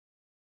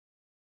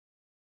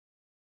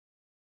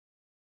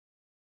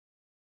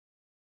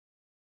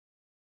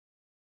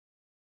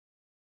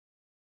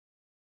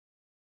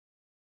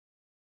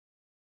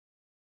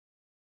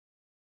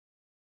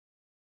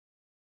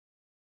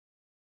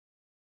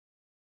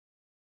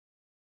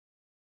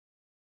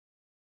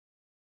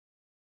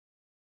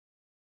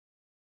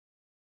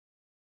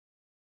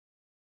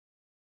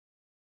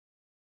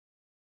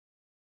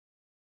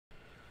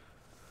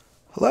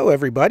Hello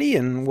everybody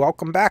and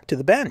welcome back to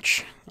the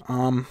bench.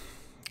 We're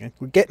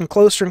getting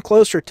closer and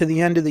closer to the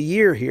end of the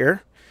year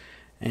here,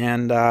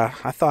 and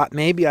I thought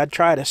maybe I'd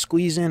try to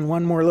squeeze in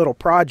one more little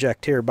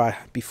project here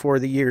before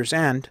the year's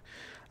end.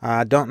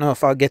 I don't know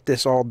if I'll get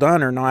this all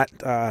done or not.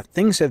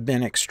 Things have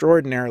been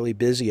extraordinarily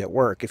busy at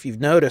work. If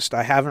you've noticed,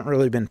 I haven't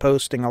really been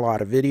posting a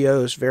lot of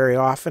videos very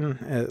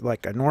often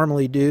like I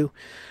normally do.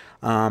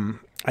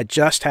 I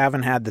just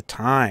haven't had the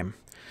time.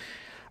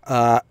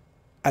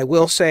 I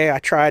will say I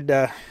tried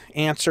to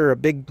answer a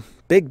big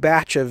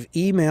batch of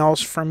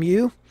emails from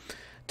you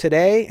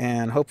today,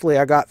 and hopefully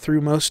I got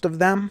through most of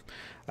them.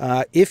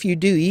 If you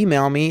do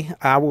email me,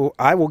 I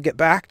will get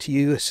back to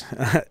you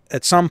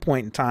at some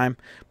point in time,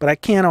 but I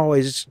can't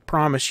always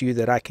promise you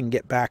that I can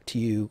get back to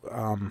you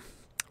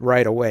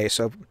right away.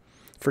 So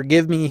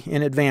forgive me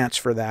in advance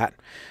for that,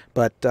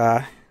 but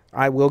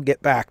I will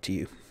get back to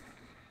you.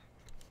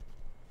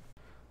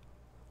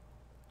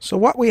 So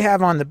what we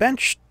have on the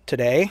bench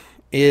today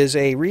is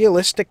a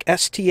realistic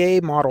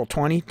STA model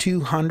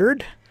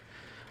 2200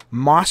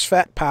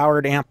 MOSFET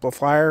powered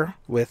amplifier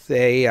with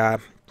a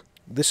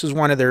this is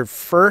one of their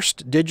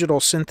first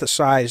digital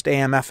synthesized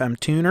AM/FM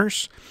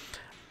tuners.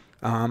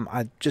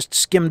 I just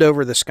skimmed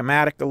over the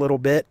schematic a little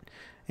bit,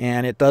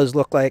 and it does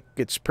look like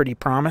it's pretty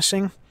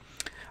promising.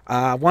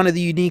 One of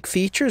the unique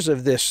features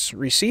of this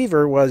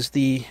receiver was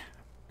the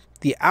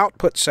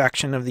output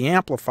section of the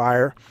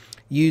amplifier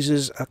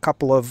uses a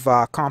couple of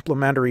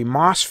complementary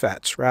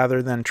MOSFETs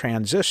rather than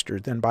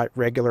transistors,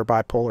 regular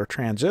bipolar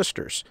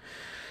transistors.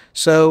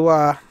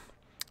 So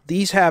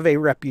these have a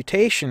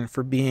reputation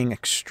for being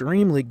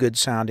extremely good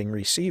sounding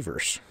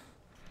receivers.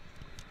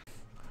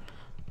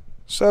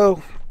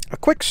 So a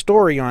quick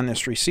story on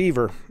this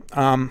receiver.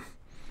 A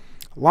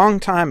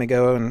long time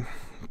ago, and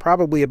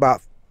probably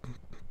about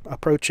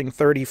approaching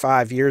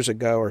 35 years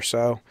ago or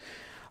so,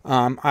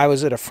 I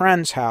was at a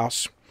friend's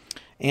house,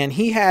 and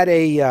he had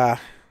a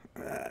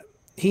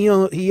he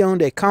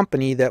owned a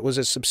company that was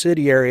a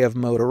subsidiary of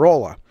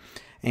Motorola,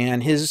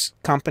 and his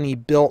company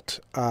built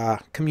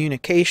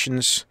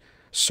communications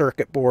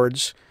circuit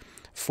boards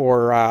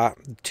for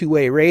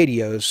two-way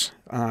radios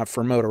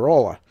for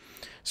Motorola.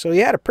 So he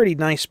had a pretty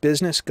nice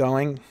business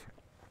going,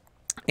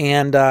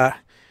 and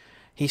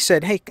he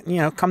said, "Hey,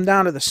 come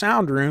down to the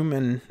sound room,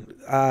 and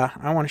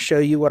I want to show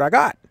you what I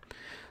got."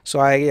 So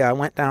I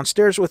went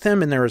downstairs with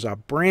him, and there was a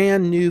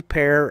brand new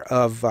pair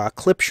of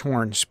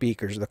Klipschorn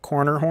speakers, the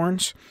corner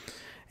horns.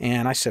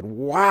 And I said,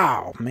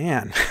 "Wow,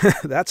 man,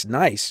 that's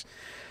nice."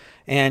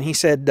 And he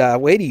said,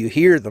 "Wait till you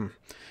hear them."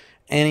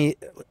 And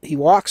he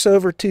walks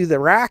over to the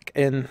rack,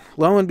 and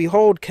lo and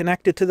behold,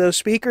 connected to those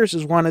speakers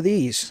is one of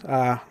these,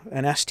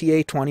 an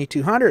STA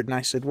 2200. And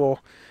I said, "Well,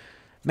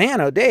 man,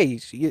 O'Day,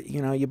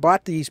 you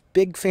bought these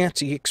big,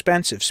 fancy,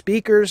 expensive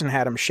speakers and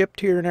had them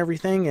shipped here and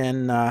everything,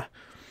 and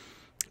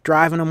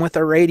driving them with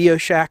a Radio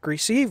Shack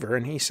receiver."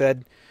 And he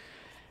said,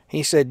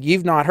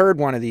 "You've not heard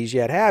one of these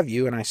yet, have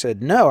you?" And I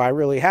said, "No, I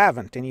really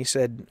haven't." And he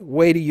said,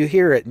 "Wait till you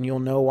hear it, and you'll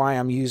know why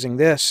I'm using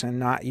this and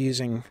not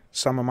using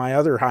some of my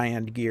other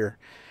high-end gear."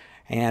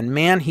 And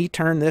man, he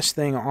turned this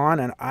thing on,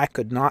 and I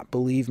could not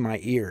believe my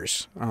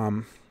ears.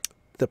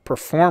 The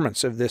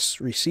performance of this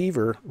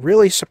receiver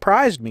really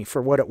surprised me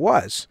for what it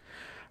was.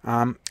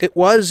 It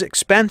was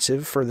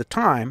expensive for the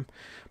time,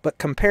 but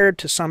compared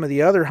to some of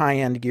the other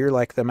high-end gear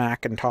like the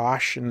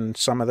Macintosh and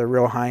some of the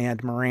real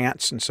high-end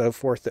Marantz and so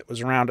forth that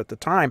was around at the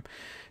time,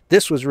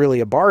 this was really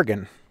a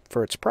bargain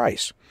for its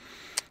price.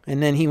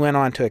 And then he went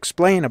on to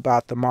explain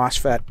about the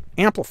MOSFET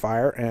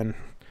amplifier and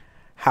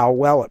how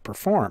well it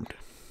performed.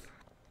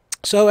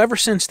 So ever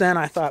since then,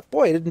 I thought,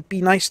 boy, it'd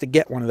be nice to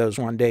get one of those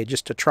one day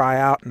just to try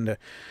out and to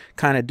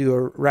kind of do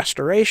a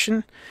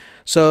restoration.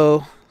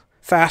 So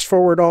fast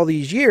forward all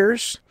these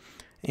years,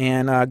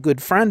 and a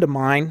good friend of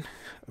mine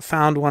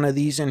found one of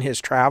these in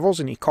his travels,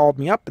 and he called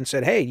me up and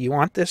said, "Hey, you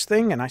want this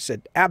thing?" And I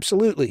said,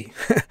 "Absolutely."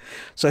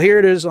 So here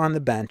it is on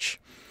the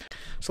bench.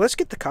 So let's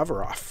get the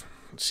cover off.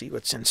 Let's see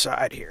what's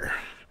inside here.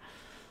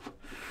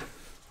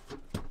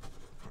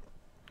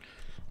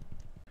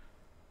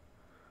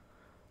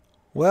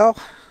 Well,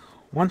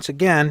 once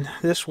again,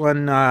 this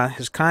one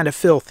is kind of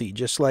filthy,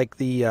 just like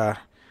the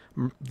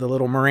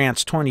little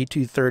Marantz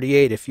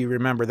 2238, if you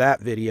remember that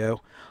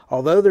video.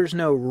 Although there's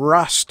no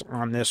rust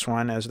on this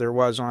one as there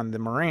was on the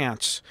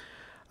Marantz,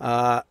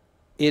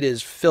 it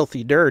is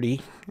filthy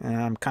dirty, and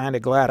I'm kind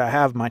of glad I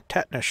have my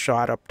tetanus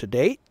shot up to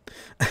date.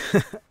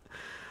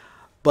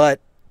 But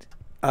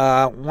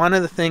one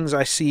of the things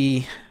I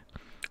see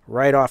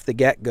right off the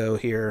get-go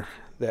here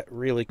that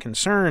really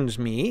concerns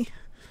me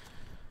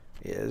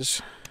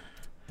is,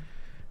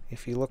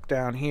 if you look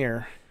down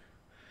here,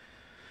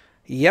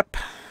 yep,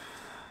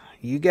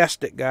 you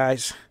guessed it,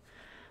 guys,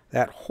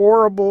 that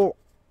horrible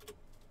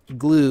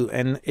glue,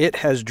 and it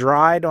has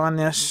dried on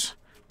this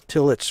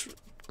till it's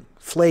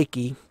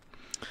flaky,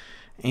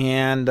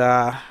 and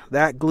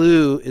that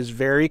glue is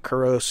very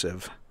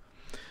corrosive.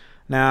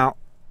 Now,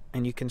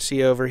 and you can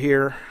see over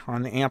here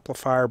on the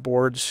amplifier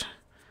boards,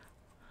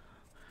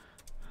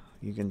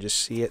 you can just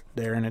see it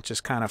there, and it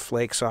just kind of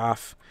flakes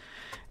off.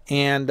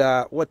 And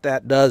what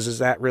that does is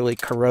that really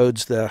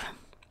corrodes the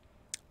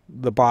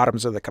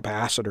bottoms of the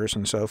capacitors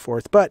and so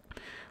forth. But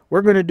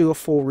we're going to do a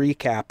full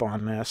recap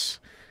on this.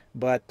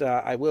 But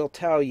I will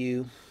tell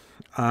you,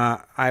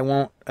 I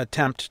won't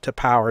attempt to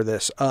power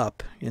this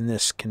up in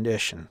this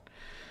condition.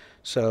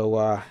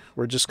 So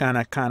we're just going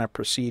to kind of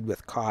proceed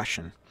with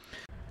caution.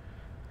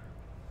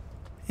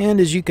 And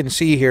as you can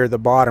see here, the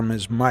bottom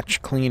is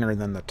much cleaner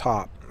than the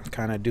top.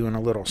 Kind of doing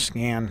a little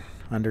scan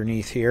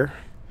underneath here.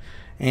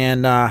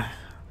 And I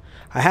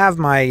have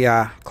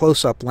my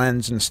close-up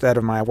lens instead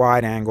of my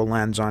wide-angle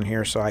lens on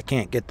here, so I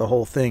can't get the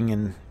whole thing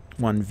in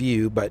one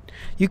view, but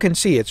you can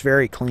see it's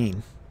very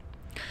clean.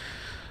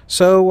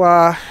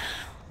 So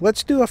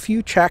let's do a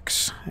few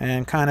checks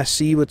and kind of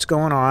see what's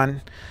going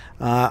on.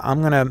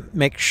 I'm going to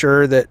make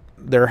sure that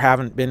there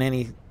haven't been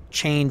any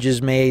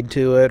changes made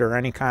to it or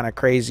any kind of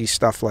crazy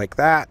stuff like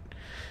that.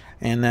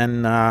 And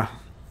then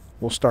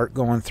we'll start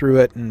going through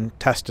it and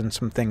testing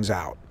some things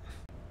out.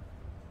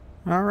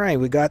 Alright,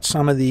 we got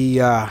some of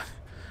the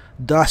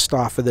dust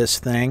off of this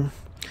thing.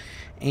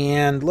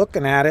 And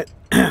looking at it,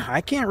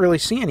 I can't really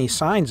see any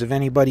signs of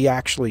anybody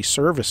actually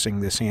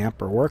servicing this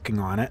amp or working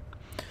on it.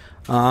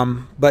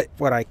 But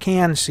what I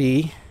can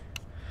see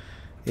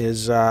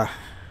is,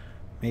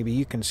 maybe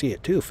you can see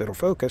it too if it'll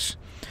focus,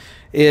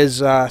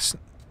 is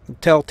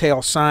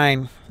telltale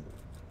sign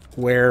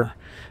where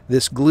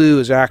this glue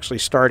is actually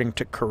starting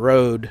to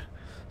corrode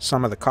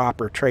some of the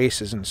copper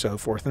traces and so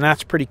forth, and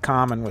that's pretty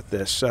common with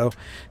this. So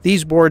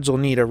these boards will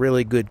need a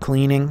really good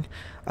cleaning.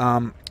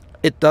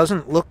 It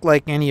doesn't look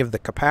like any of the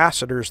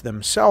capacitors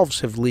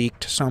themselves have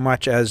leaked so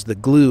much as the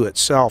glue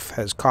itself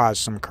has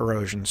caused some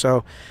corrosion.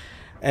 So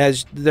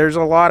as there's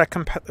a lot of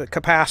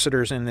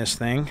capacitors in this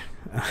thing,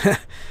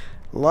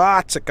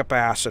 lots of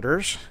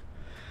capacitors.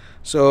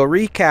 So a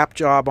recap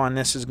job on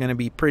this is going to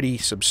be pretty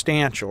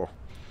substantial,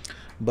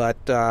 but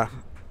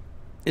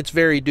it's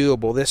very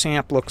doable. This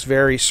amp looks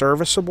very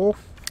serviceable.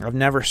 I've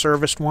never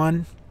serviced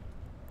one,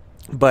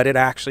 but it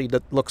actually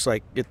looks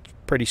like it's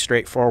pretty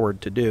straightforward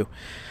to do.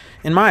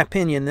 In my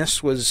opinion,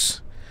 this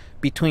was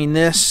between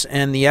this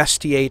and the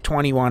STA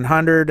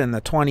 2100 and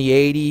the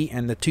 2080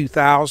 and the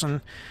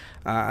 2000.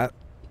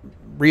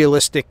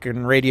 Realistic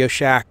and Radio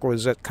Shack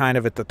was at kind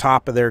of at the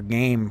top of their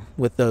game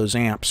with those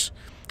amps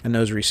and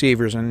those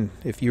receivers. And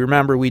if you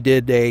remember, we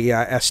did a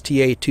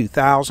STA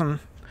 2000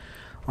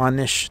 on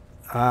this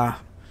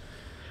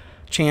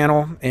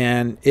channel,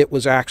 and it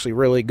was actually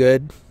really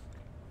good,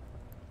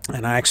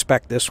 and I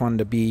expect this one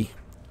to be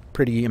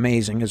pretty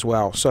amazing as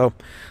well. So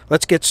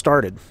let's get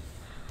started.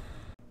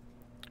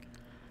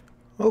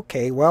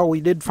 Okay, well,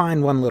 we did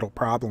find one little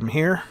problem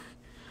here.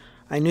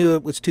 I knew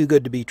it was too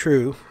good to be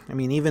true. I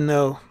mean, even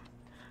though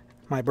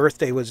my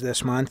birthday was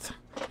this month,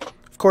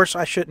 of course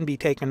I shouldn't be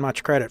taking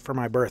much credit for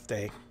my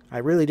birthday. I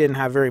really didn't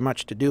have very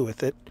much to do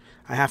with it.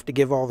 I have to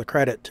give all the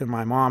credit to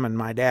my mom and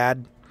my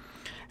dad,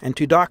 and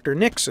to Dr.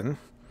 Nixon,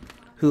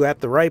 who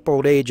at the ripe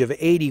old age of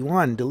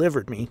 81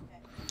 delivered me.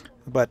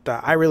 But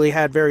I really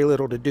had very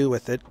little to do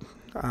with it,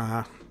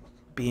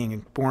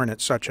 being born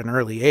at such an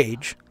early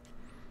age.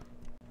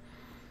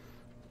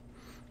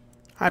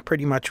 I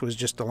pretty much was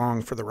just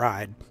along for the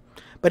ride.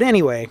 But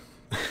anyway,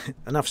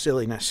 enough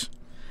silliness.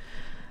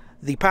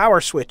 The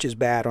power switch is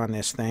bad on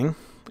this thing,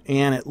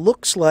 and it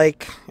looks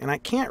like, and I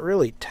can't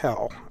really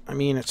tell, I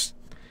mean,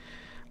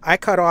 I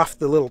cut off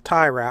the little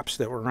tie wraps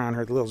that were around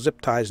here, the little zip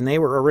ties, and they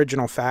were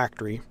original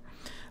factory.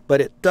 But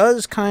it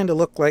does kind of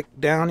look like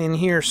down in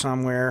here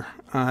somewhere,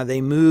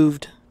 they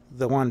moved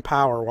the one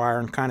power wire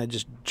and kind of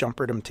just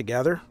jumpered them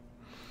together.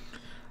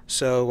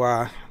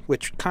 So,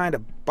 which kind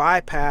of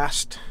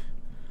bypassed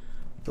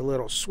the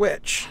little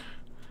switch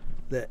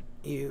that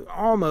you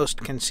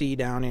almost can see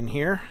down in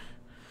here,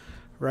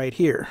 right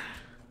here.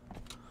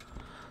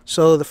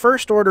 So the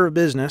first order of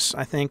business,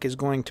 I think, is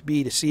going to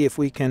be to see if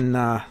we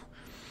can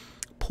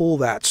pull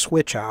that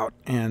switch out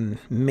and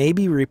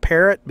maybe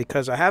repair it,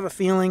 because I have a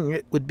feeling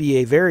it would be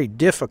a very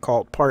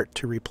difficult part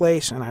to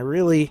replace, and I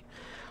really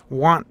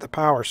want the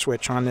power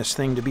switch on this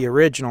thing to be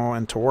original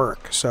and to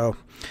work. So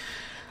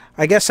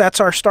I guess that's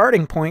our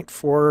starting point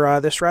for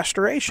this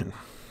restoration.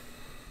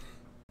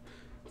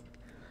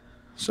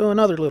 So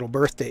another little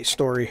birthday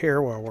story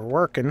here while we're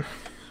working.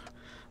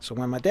 So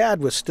when my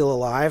dad was still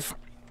alive,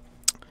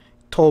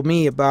 told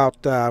me about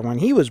when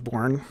he was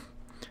born.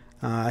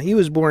 He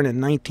was born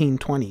in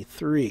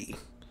 1923,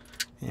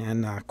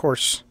 and of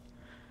course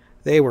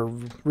they were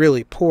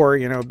really poor,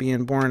 you know,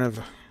 being born of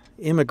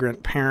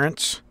immigrant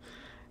parents.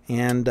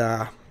 And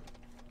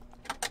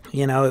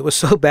you know, it was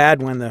so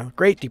bad when the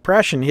Great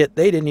Depression hit,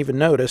 they didn't even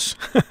notice.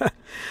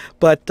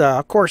 But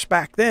of course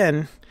back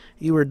then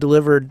you were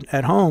delivered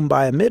at home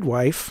by a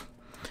midwife,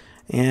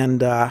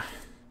 and of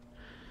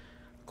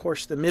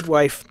course the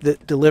midwife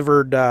that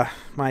delivered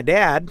my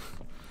dad,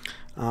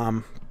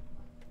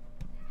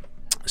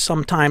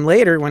 sometime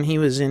later when he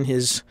was in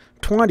his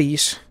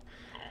 20s,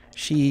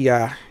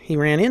 he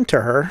ran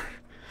into her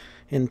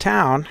in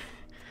town,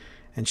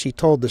 and she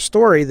told the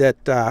story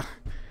that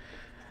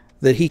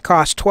that he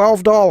cost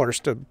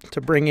 $12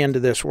 to bring into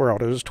this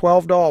world. It was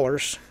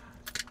 $12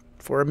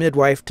 for a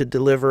midwife to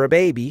deliver a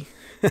baby.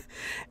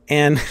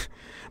 And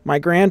my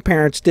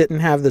grandparents didn't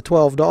have the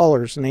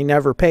 $12 and they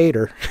never paid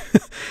her.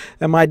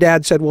 And my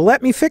dad said, well,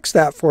 let me fix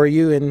that for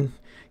you. And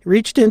he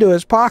reached into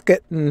his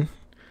pocket and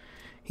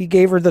he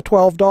gave her the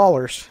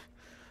 $12.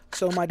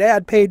 So my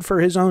dad paid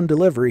for his own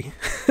delivery.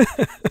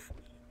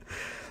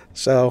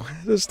 So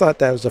I just thought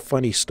that was a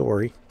funny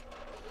story.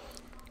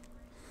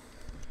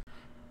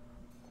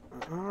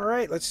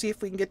 Alright, let's see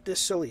if we can get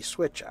this silly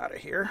switch out of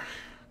here.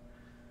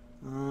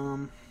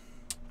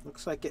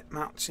 Looks like it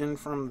mounts in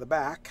from the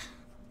back.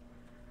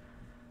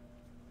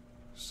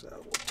 So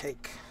we'll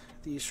take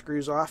these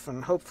screws off,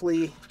 and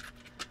hopefully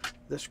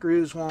the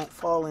screws won't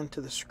fall into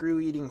the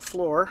screw-eating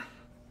floor.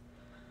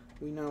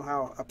 We know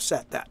how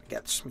upset that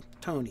gets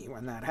Tony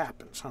when that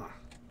happens, huh?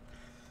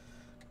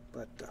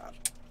 But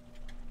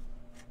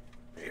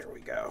here we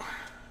go.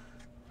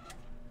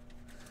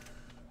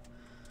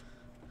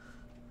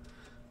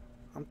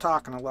 I'm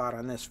talking a lot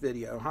on this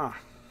video, huh?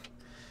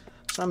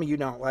 Some of you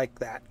don't like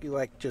that. You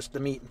like just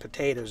the meat and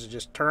potatoes.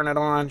 Just turn it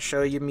on,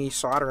 show you me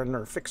soldering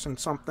or fixing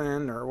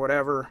something or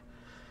whatever,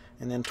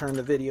 and then turn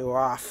the video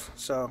off.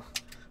 So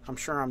I'm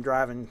sure I'm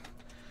driving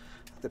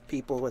the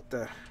people with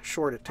the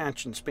short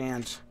attention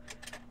spans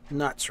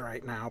nuts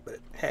right now, but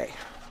hey,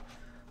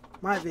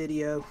 my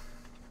video,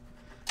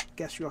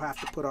 guess you'll have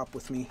to put up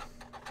with me.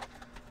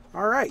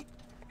 Alright,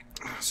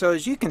 so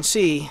as you can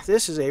see,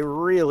 this is a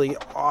really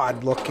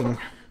odd looking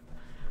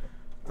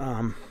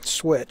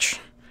switch.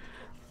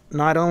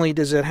 Not only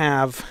does it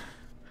have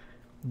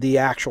the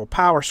actual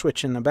power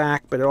switch in the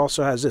back, but it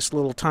also has this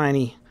little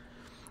tiny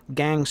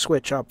gang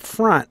switch up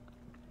front.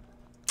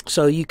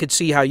 So you could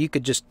see how you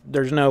could just,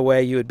 there's no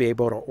way you would be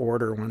able to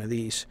order one of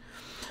these.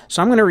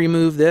 So I'm going to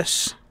remove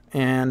this,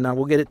 and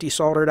we'll get it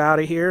desoldered out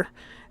of here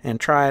and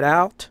try it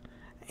out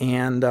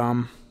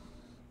and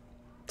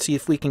see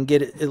if we can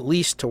get it at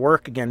least to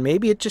work again.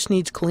 Maybe it just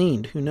needs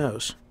cleaned, who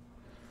knows.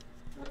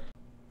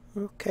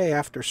 Okay,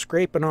 after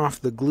scraping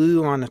off the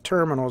glue on the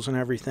terminals and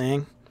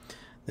everything,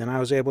 then I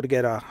was able to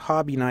get a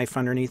hobby knife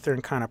underneath there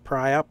and kind of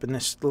pry up, and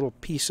this little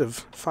piece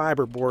of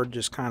fiberboard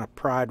just kind of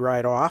pried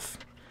right off.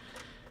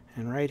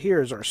 And right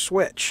here is our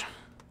switch.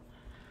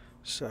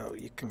 So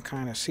you can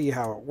kind of see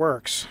how it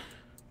works.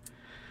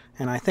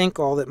 And I think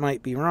all that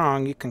might be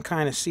wrong, you can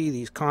kind of see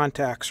these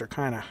contacts are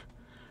kind of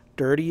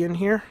dirty in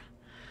here.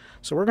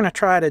 So we're going to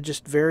try to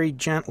just very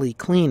gently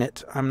clean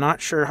it. I'm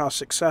not sure how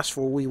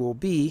successful we will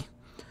be.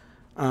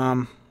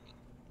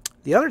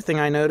 The other thing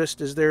I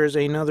noticed is there is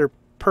another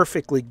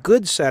perfectly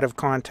good set of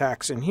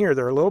contacts in here.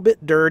 They're a little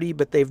bit dirty,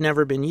 but they've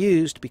never been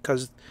used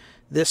because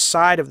this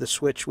side of the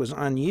switch was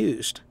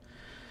unused.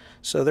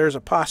 So there's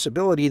a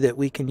possibility that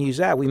we can use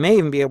that. We may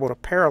even be able to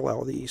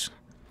parallel these.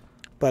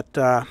 But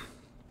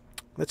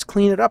let's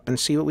clean it up and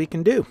see what we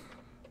can do.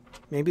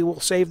 Maybe we'll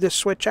save this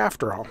switch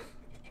after all.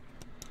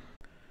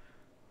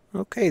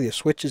 Okay, the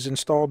switch is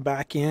installed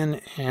back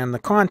in, and the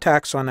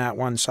contacts on that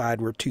one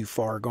side were too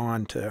far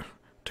gone to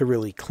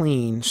really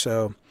clean,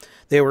 so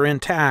they were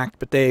intact,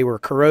 but they were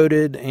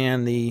corroded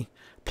and the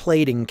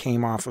plating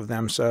came off of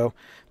them, so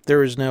there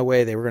was no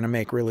way they were going to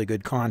make really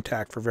good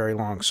contact for very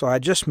long. So I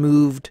just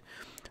moved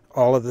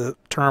all of the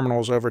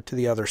terminals over to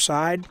the other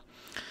side.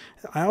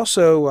 I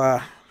also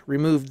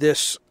removed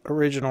this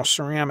original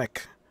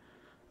ceramic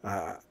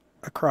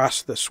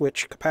across the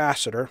switch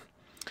capacitor,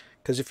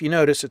 because if you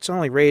notice, it's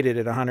only rated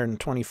at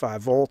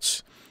 125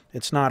 volts.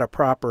 It's not a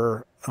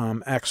proper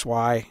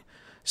XY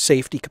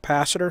safety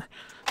capacitor,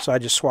 so I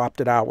just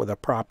swapped it out with a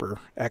proper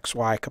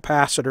XY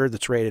capacitor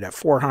that's rated at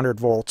 400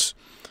 volts,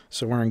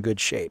 so we're in good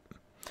shape.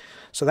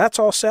 So that's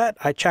all set.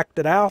 I checked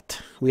it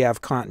out. We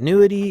have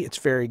continuity. It's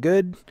very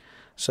good.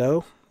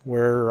 So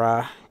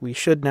we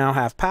should now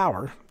have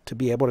power to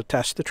be able to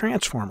test the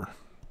transformer.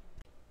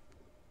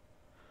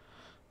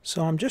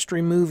 So I'm just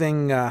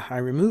removing, I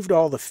removed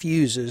all the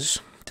fuses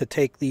to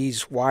take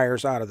these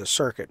wires out of the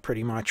circuit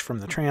pretty much from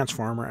the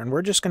transformer, and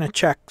we're just going to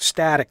check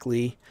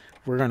statically.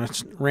 We're going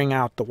to ring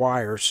out the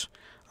wires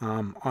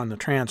on the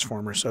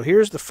transformer. So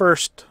here's the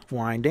first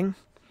winding,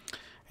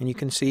 and you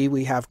can see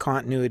we have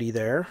continuity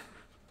there.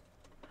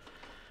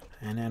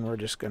 And then we're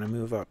just going to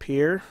move up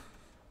here,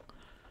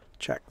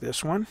 check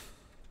this one,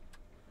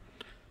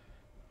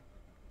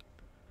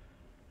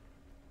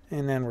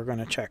 and then we're going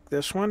to check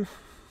this one.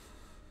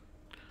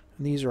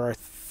 And these are our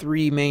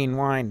three main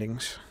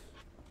windings.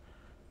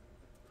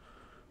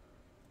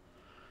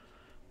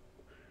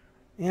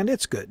 And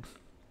it's good.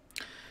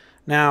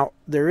 Now,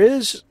 there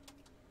is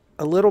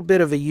a little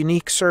bit of a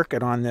unique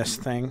circuit on this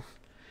thing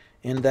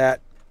in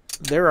that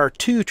there are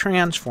two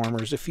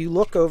transformers. If you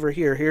look over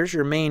here, here's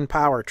your main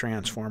power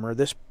transformer.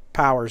 This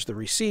powers the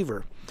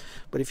receiver.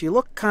 But if you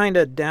look kind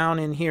of down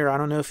in here, I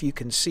don't know if you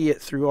can see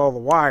it through all the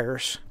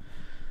wires.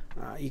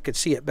 You could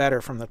see it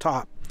better from the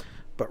top.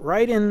 But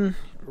right in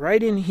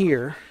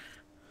here,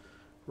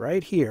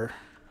 right here,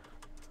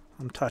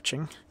 I'm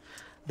touching,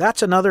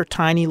 that's another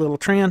tiny little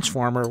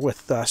transformer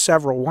with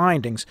several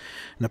windings.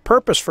 And the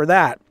purpose for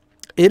that,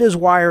 it is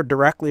wired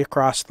directly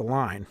across the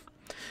line.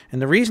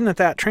 And the reason that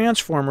that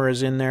transformer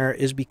is in there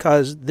is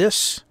because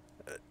this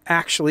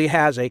actually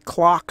has a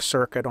clock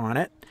circuit on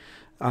it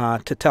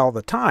to tell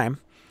the time,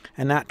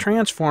 and that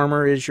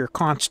transformer is your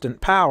constant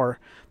power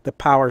that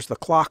powers the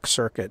clock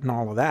circuit and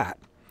all of that.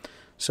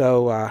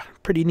 So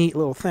pretty neat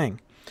little thing.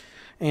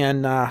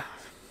 And I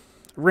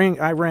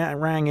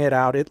rang it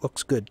out. It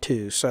looks good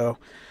too. So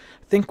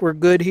I think we're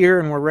good here,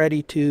 and we're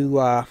ready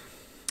to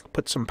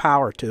put some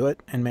power to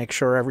it and make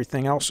sure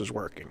everything else is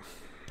working.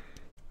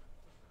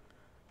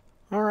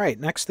 All right,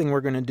 next thing we're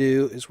going to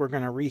do is we're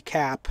going to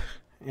recap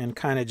and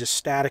kind of just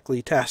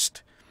statically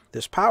test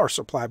this power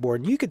supply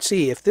board. And you could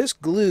see if this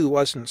glue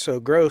wasn't so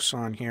gross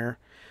on here,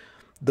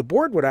 the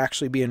board would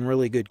actually be in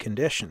really good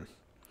condition.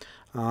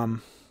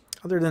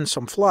 Other than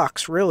some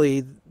flux,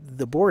 really,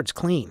 the board's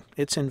clean.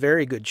 It's in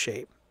very good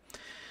shape.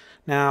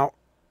 Now,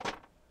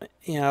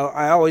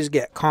 I always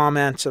get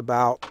comments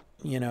about,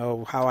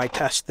 how I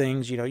test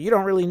things. You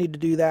don't really need to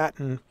do that.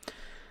 And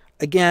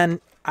again,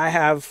 I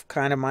have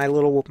kind of my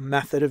little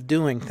method of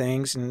doing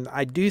things, and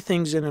I do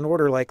things in an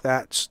order like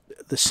that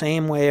the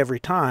same way every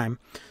time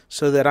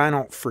so that I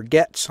don't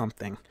forget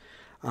something.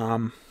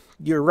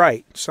 You're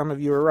right. Some of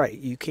you are right.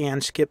 You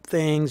can skip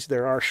things.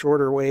 There are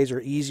shorter ways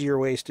or easier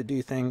ways to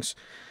do things,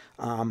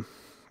 and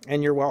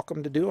you're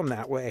welcome to do them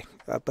that way.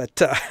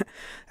 But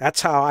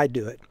that's how I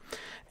do it.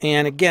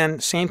 And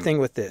again, same thing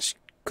with this.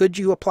 Could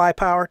you apply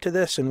power to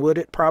this, and would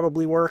it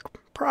probably work?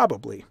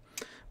 Probably.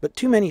 But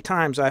too many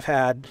times I've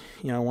had,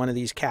 one of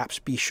these caps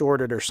be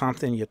shorted or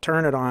something. You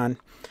turn it on,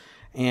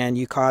 and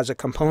you cause a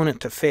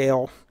component to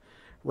fail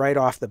right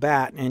off the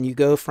bat, and you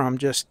go from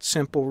just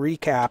simple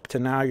recap to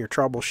now you're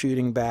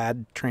troubleshooting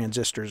bad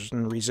transistors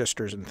and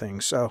resistors and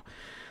things. So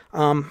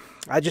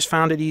I just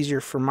found it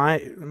easier for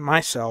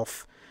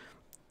myself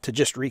to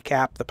just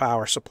recap the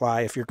power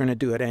supply if you're going to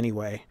do it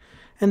anyway,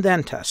 and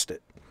then test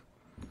it.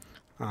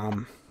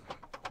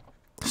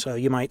 So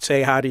you might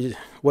say, how do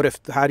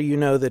you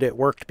know that it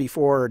worked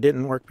before or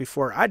didn't work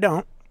before? I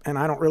don't, and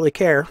I don't really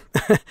care.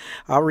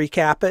 I'll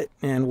recap it,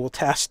 and we'll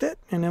test it,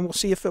 and then we'll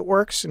see if it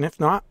works, and if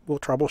not, we'll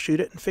troubleshoot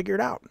it and figure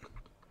it out.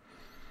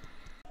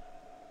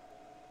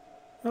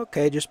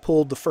 Okay, just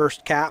pulled the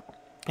first cap,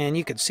 and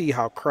you can see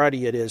how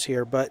cruddy it is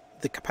here, but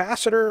the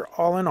capacitor,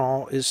 all in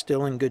all, is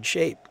still in good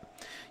shape.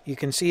 You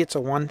can see it's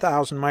a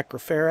 1000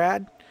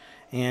 microfarad,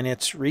 and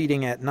it's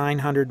reading at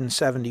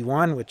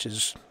 971, which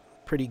is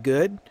pretty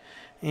good.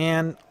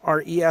 And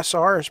our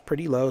ESR is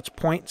pretty low. It's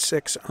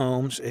 0.6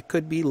 ohms. It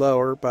could be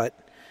lower, but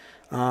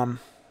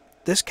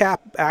this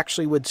cap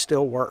actually would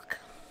still work.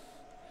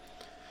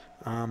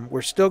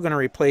 We're still going to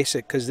replace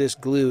it because this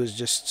glue is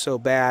just so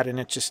bad, and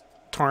it just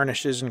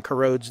tarnishes and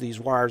corrodes these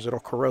wires. It'll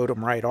corrode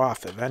them right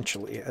off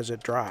eventually as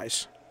it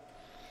dries.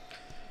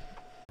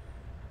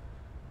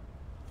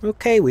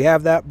 Okay, we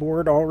have that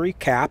board all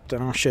recapped,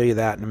 and I'll show you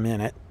that in a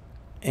minute.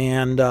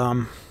 And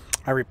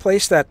I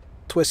replaced that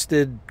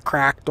twisted,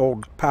 cracked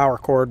old power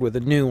cord with a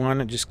new one.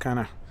 I just kind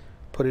of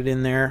put it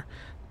in there,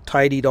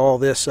 tidied all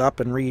this up,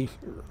 and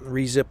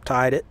re-zip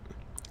tied it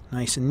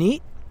nice and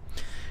neat.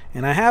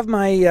 And I have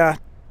my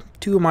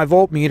two of my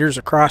voltmeters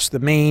across the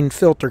main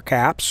filter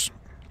caps.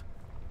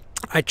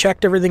 I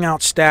checked everything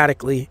out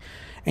statically,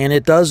 and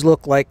it does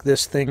look like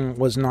this thing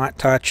was not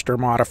touched or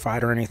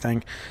modified or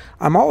anything.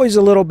 I'm always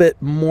a little bit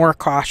more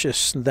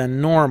cautious than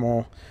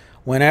normal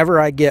whenever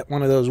I get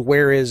one of those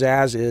where is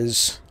as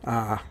is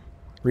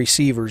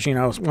receivers.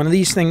 When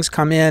these things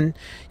come in,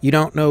 you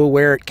don't know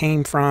where it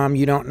came from.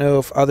 You don't know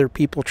if other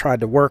people tried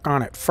to work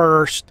on it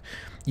first.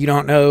 You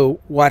don't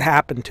know what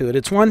happened to it.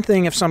 It's one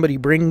thing if somebody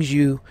brings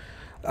you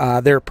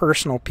their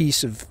personal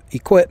piece of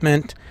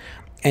equipment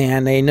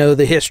and they know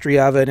the history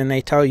of it and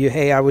they tell you,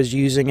 hey, I was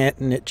using it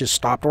and it just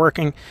stopped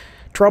working.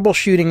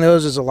 Troubleshooting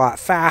those is a lot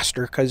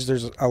faster because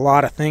there's a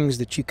lot of things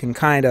that you can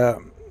kind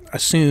of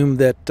assume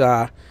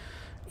that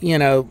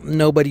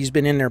nobody's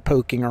been in there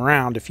poking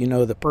around if you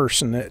know the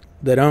person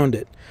that owned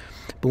it.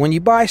 But when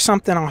you buy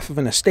something off of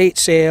an estate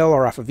sale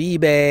or off of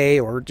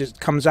eBay or just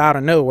comes out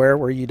of nowhere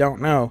where you don't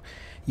know,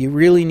 you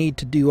really need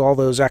to do all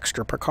those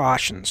extra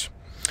precautions.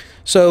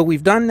 So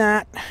we've done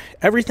that.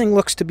 Everything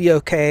looks to be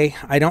okay.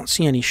 I don't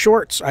see any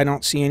shorts. I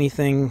don't see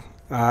anything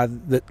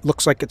that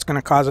looks like it's going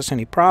to cause us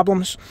any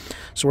problems.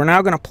 So we're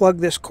now going to plug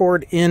this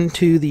cord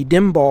into the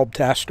dim bulb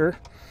tester.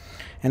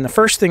 And the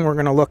first thing we're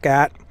going to look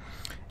at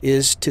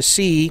is to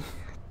see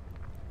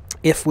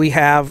if we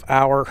have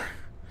our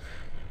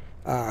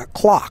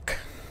clock.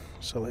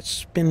 So let's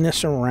spin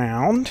this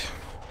around,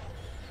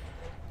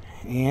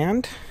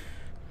 and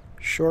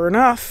sure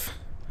enough,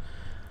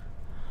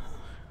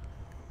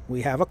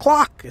 we have a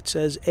clock. It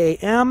says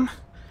AM. A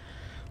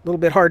little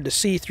bit hard to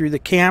see through the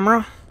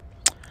camera.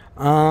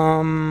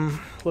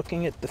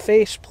 Looking at the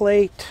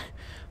faceplate,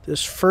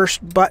 this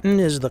first button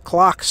is the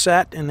clock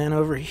set, and then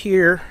over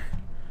here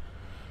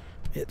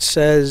it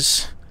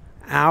says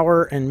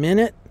hour and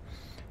minute.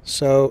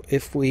 So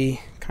if we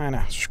kind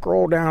of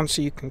scroll down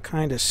so you can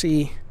kind of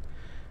see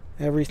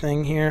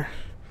everything here,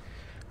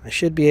 I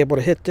should be able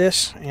to hit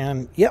this,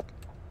 and yep,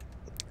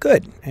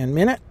 good. And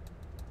minute.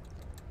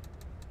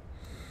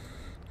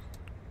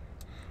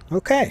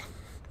 Okay,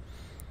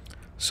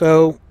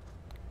 so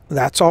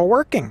that's all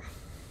working.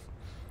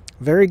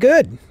 Very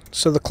good.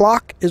 So the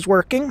clock is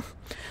working.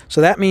 So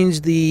that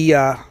means the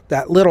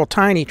that little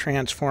tiny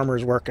transformer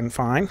is working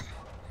fine.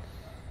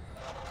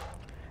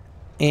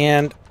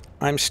 And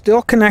I'm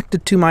still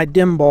connected to my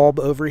dim bulb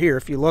over here.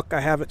 If you look,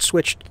 I have it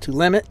switched to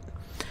limit,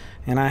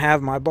 and I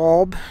have my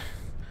bulb.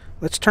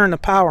 Let's turn the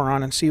power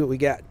on and see what we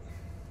get.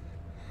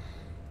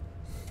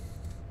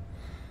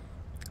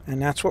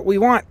 And that's what we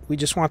want. We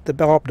just want the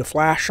bulb to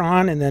flash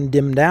on and then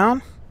dim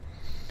down.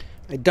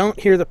 I don't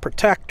hear the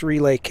protect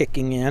relay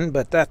kicking in,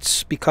 but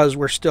that's because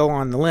we're still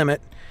on the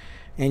limit.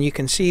 And you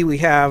can see we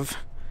have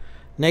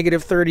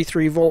negative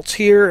 33 volts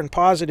here and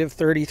positive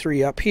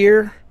 33 up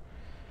here.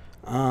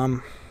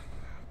 All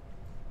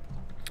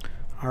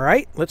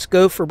right, let's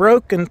go for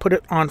broke and put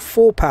it on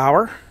full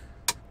power.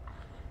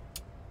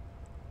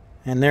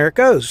 And there it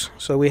goes.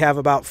 So we have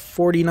about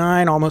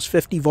 49, almost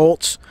 50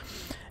 volts.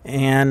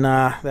 And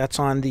that's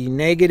on the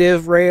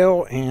negative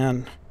rail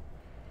and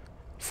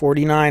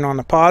 49 on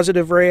the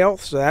positive rail,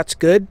 so that's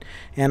good.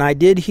 And I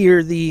did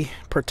hear the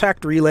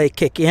protect relay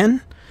kick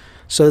in,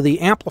 so the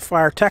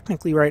amplifier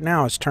technically right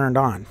now is turned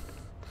on,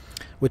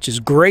 which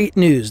is great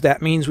news.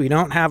 That means we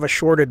don't have a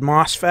shorted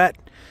MOSFET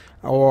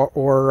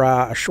or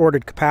a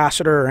shorted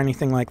capacitor or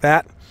anything like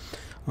that.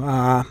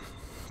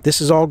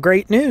 This is all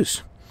great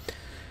news.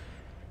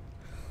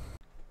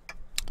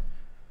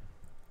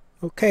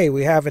 Okay,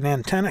 we have an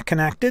antenna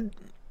connected,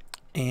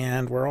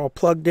 and we're all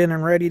plugged in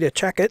and ready to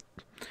check it.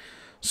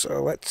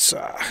 So let's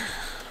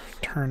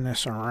turn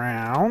this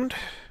around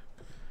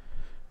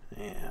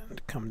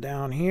and come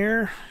down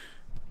here,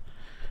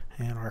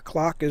 and our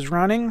clock is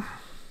running.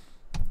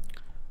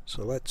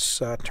 So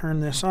let's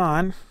turn this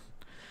on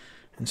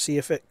and see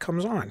if it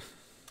comes on.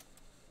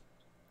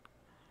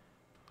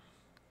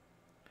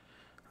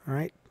 All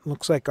right,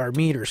 looks like our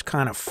meter's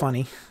kind of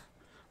funny.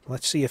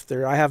 Let's see if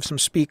I have some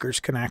speakers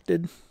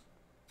connected.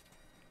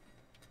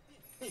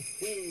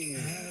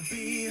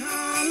 Happy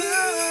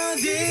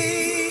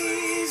holidays.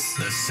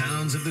 The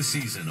sounds of the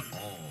season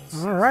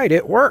all right,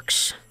 it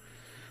works.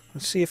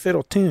 Let's see if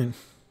it'll tune.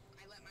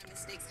 I let my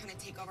mistakes kind of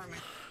take over my...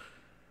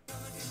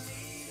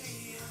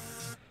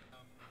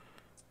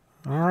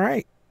 All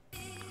right.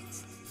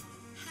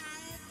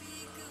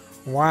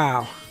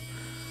 Wow.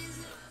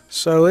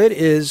 So it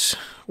is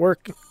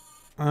working.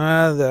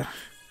 The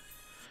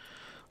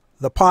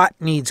pot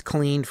needs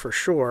cleaned for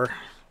sure,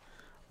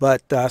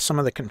 but some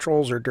of the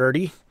controls are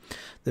dirty.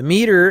 The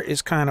meter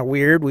is kind of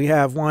weird. We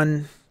have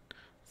one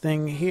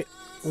thing here,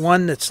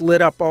 one that's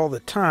lit up all the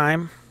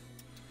time,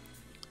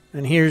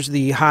 and here's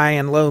the high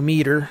and low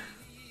meter.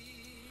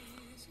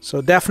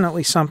 So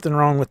definitely something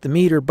wrong with the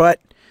meter, but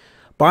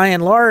by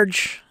and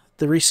large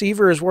the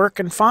receiver is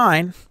working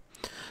fine.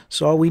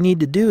 So all we need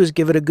to do is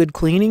give it a good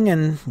cleaning,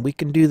 and we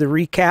can do the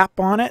recap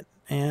on it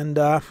and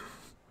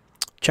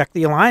check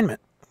the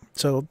alignment.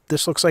 So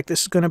this looks like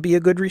this is going to be a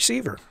good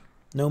receiver.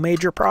 No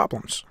major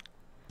problems.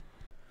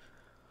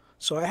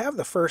 So I have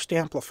the first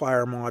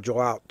amplifier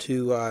module out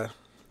to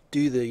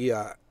do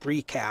the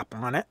recap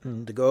on it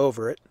and to go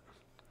over it.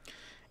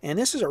 And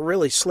this is a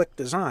really slick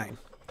design.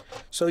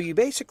 So you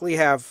basically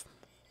have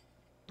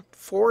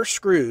 4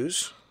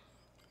 screws,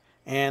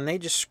 and they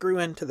just screw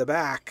into the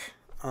back.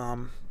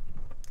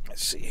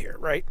 Let's see here,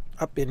 right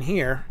up in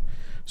here.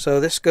 So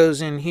this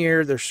goes in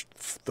here. There's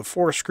the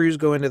 4 screws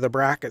go into the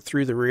bracket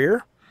through the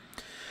rear.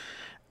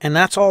 And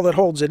that's all that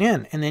holds it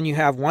in. And then you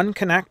have one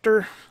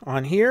connector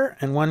on here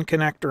and one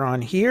connector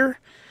on here.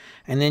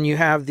 And then you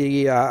have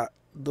the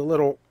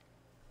little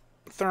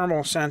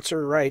thermal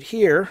sensor right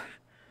here.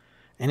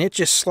 And it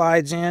just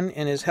slides in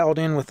and is held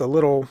in with a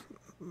little,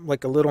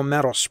 like a little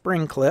metal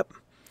spring clip.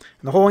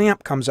 And the whole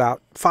amp comes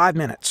out 5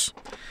 minutes.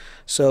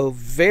 So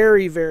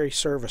very, very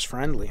service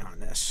friendly on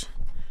this,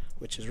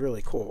 which is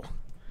really cool.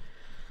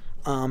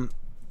 And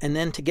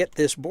then to get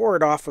this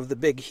board off of the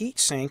big heat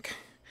sink,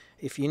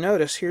 if you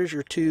notice, here's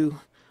your 2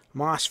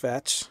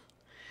 MOSFETs,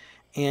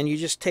 and you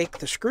just take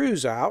the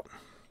screws out,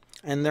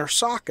 and they're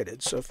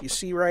socketed. So if you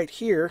see right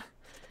here,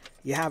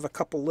 you have a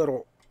couple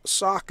little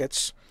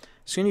sockets.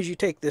 As soon as you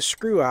take this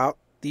screw out,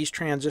 these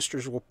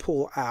transistors will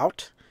pull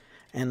out,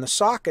 and the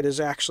socket is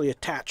actually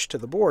attached to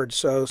the board.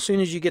 So as soon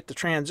as you get the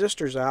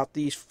transistors out,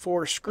 these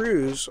 4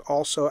 screws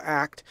also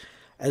act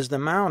as the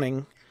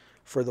mounting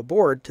for the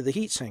board to the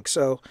heatsink.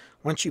 So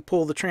once you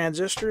pull the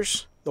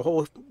transistors, the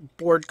whole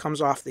board comes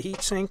off the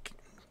heatsink.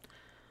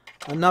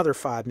 Another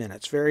 5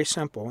 minutes. Very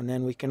simple, and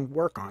then we can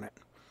work on it.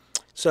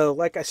 So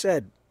like I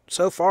said,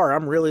 so far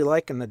I'm really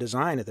liking the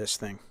design of this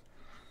thing.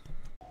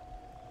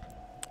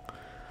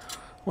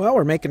 Well,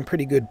 we're making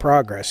pretty good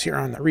progress here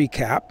on the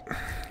recap.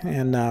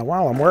 And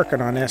while I'm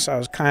working on this, I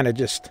was kind of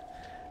just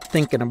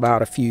thinking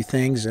about a few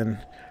things, and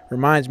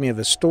reminds me of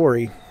a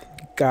story.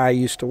 A guy I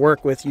used to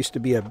work with, used to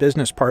be a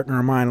business partner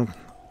of mine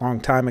a long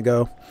time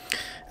ago.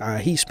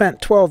 He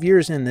spent 12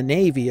 years in the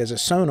Navy as a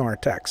sonar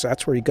tech, so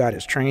that's where he got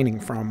his training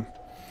from.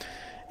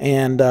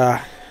 And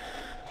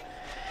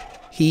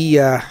he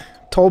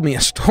told me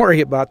a story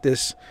about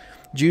this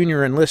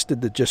junior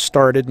enlisted that just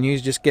started, and he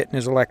was just getting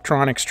his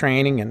electronics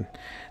training, and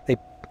they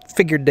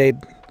figured they'd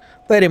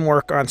let him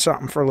work on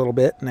something for a little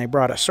bit, and they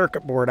brought a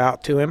circuit board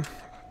out to him,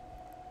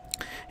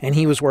 and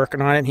he was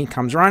working on it, and he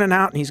comes running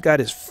out, and he's got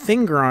his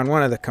finger on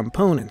one of the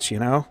components, you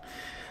know,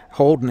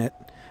 holding it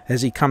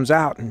as he comes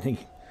out, and he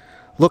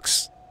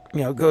looks,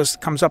 you know,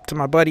 comes up to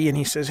my buddy, and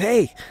he says,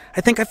 "Hey,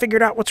 I think I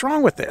figured out what's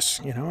wrong with this,"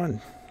 you know,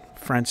 and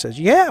friend says,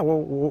 "Yeah,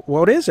 well,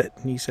 what is it?"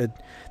 And he said,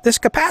 "This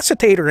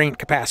capacitator ain't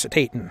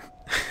capacitating."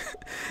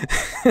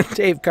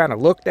 Dave kind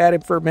of looked at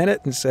him for a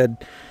minute and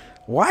said,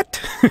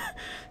 "What?"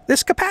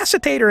 "This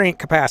capacitator ain't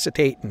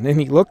capacitating." And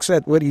he looks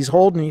at what he's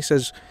holding, and he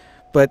says,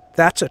 "But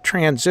that's a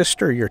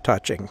transistor you're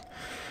touching."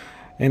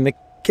 And the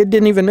kid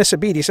didn't even miss a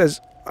beat. He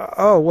says,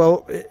 "Oh,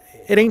 well,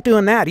 it ain't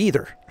doing that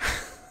either."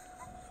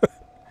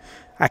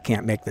 I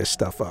can't make this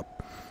stuff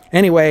up.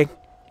 Anyway,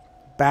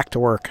 back to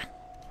work.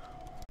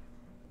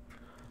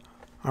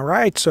 All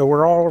right, so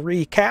we're all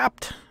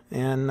recapped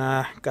and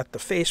got the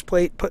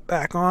faceplate put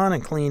back on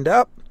and cleaned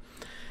up.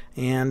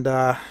 And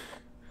I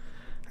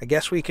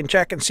guess we can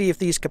check and see if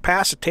these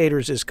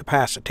capacitors is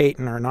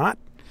capacitating or not.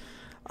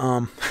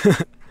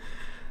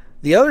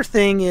 The other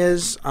thing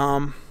is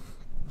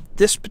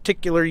this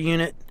particular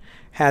unit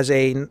has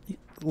a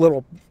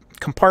little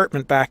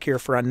compartment back here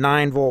for a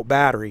 9-volt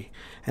battery,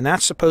 and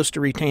that's supposed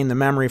to retain the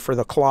memory for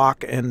the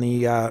clock and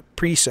the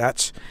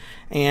presets,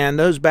 and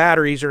those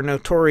batteries are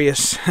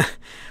notorious.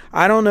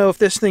 I don't know if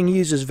this thing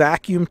uses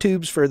vacuum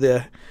tubes for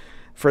the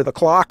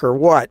clock or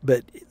what,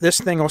 but this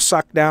thing will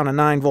suck down a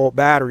 9-volt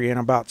battery in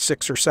about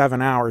 6 or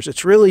 7 hours.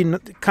 It's really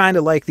kind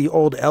of like the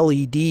old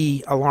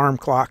LED alarm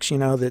clocks, you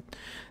know, that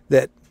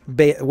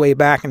way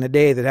back in the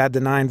day that had the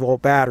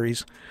 9-volt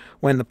batteries.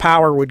 When the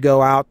power would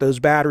go out, those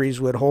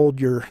batteries would hold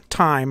your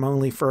time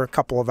only for a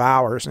couple of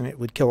hours, and it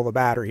would kill the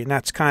battery. And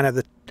that's kind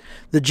of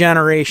the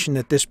generation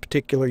that this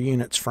particular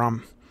unit's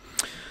from.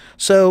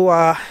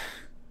 So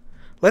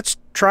let's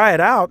try it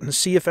out and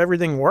see if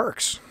everything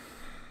works.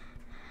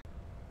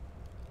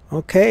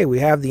 Okay, we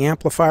have the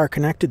amplifier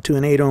connected to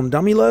an 8-ohm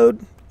dummy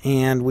load,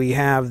 and we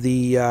have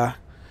the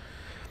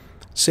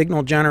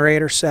signal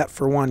generator set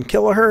for 1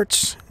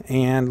 kilohertz.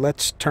 And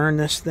let's turn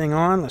this thing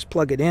on. Let's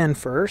plug it in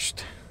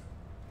first.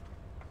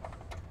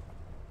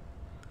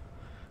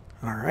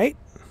 All right,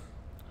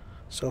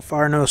 so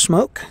far no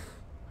smoke.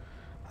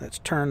 Let's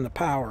turn the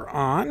power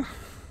on.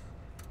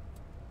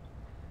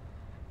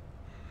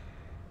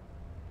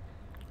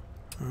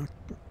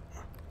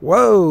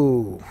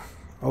 Whoa,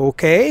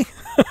 okay.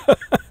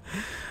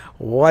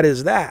 What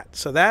is that?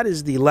 So that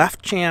is the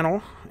left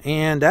channel,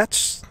 and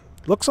that's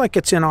looks like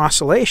it's in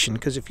oscillation,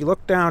 because if you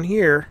look down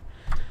here,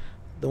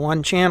 the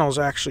one channel is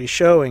actually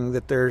showing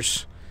that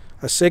there's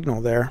a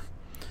signal there.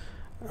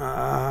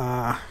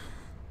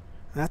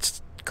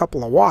 That's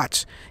couple of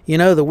watts. You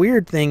know, the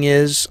weird thing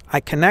is I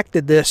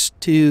connected this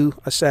to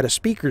a set of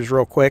speakers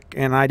real quick,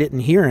 and I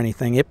didn't hear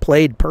anything. It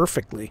played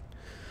perfectly.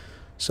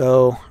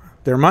 So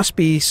there must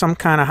be some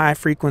kind of high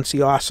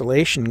frequency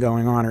oscillation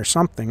going on or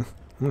something.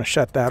 I'm going to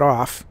shut that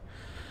off.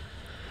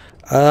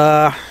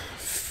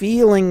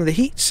 Feeling the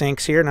heat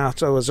sinks here now,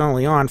 so it was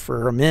only on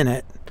for a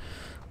minute,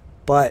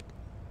 but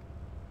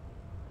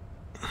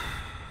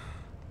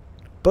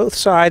both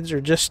sides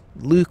are just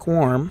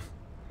lukewarm.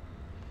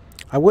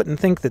 I wouldn't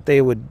think that they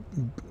would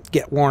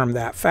get warm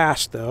that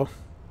fast, though.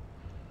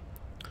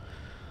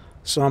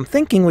 So I'm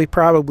thinking we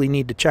probably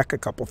need to check a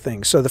couple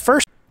things. So the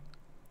first...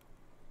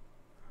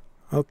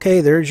 Okay,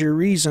 there's your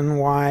reason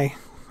why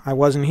I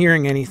wasn't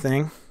hearing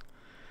anything.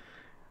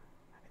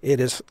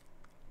 It is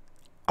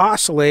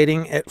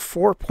oscillating at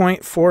 4.4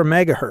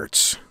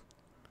 megahertz.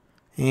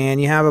 And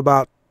you have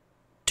about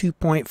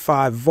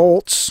 2.5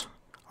 volts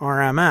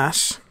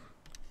RMS,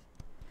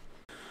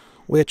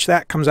 which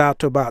that comes out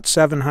to about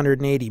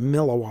 780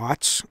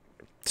 milliwatts,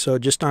 so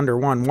just under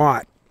 1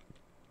 watt.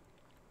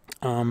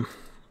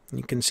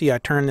 You can see I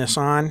turn this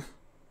on,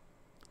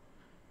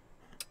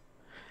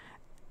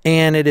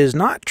 and it is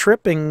not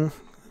tripping.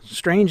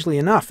 Strangely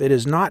enough, it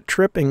is not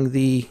tripping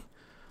the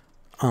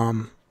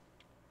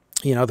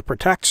you know, the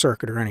protect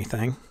circuit or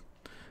anything.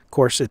 Of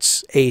course,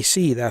 it's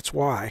AC, that's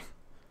why,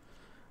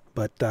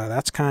 but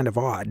that's kind of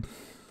odd.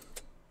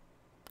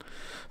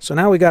 So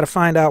now we got to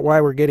find out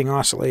why we're getting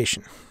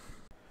oscillation.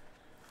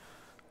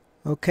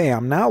 Okay,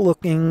 I'm now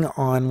looking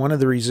on one of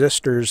the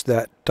resistors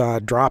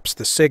that drops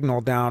the signal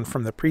down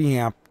from the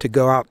preamp to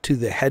go out to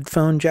the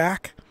headphone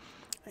jack.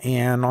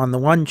 And on the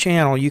one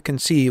channel, you can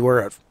see we're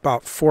at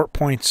about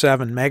 4.7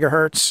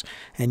 megahertz.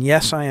 And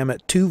yes, I am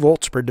at 2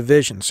 volts per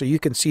division. So you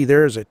can see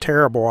there is a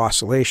terrible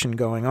oscillation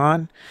going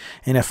on.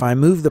 And if I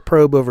move the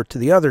probe over to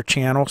the other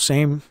channel,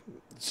 same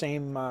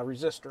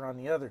resistor on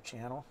the other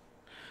channel,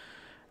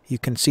 you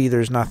can see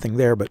there's nothing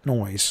there but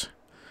noise.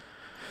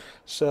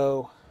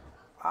 So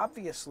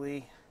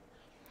obviously,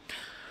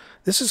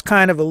 this is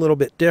kind of a little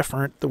bit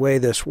different the way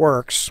this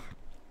works.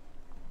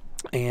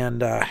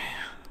 And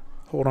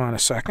hold on a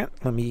second,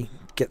 let me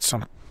get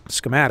some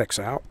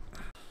schematics out.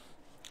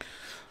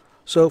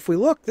 So if we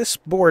look, this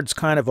board's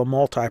kind of a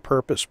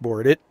multi-purpose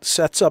board. It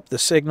sets up the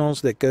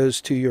signals that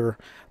goes to your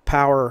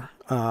power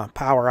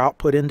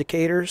output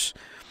indicators.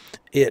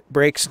 it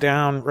breaks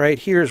down. Right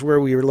here is where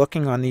we were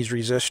looking on these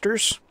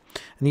resistors.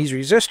 And these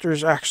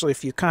resistors, actually,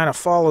 if you kind of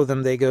follow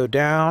them, they go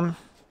down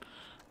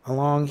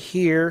along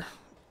here.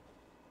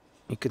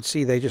 You can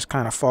see they just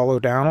kind of follow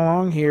down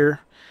along here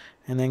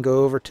and then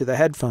go over to the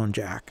headphone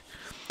jack.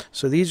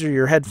 So these are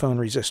your headphone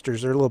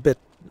resistors. They're a little bit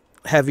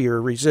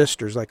heavier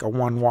resistors, like a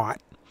 1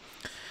 watt.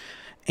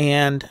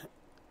 And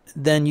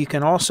then you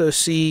can also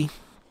see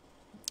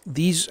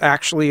these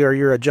actually are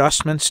your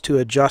adjustments to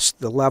adjust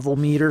the level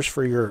meters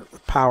for your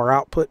power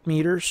output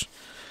meters.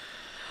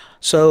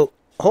 So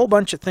a whole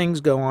bunch of things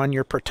go on.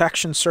 Your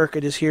protection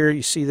circuit is here.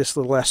 You see this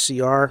little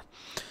SCR.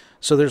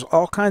 So there's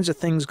all kinds of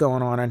things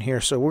going on in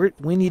here. So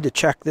we need to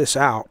check this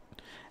out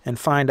and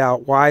find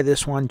out why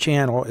this one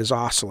channel is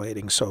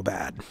oscillating so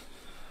bad.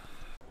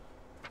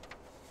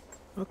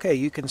 Okay,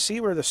 you can see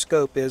where the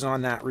scope is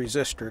on that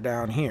resistor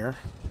down here.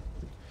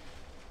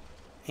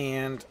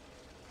 And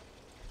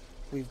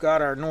we've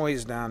got our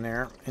noise down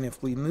there. And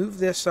if we move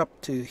this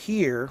up to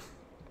here,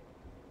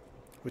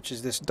 which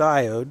is this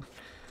diode,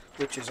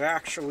 which is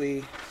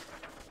actually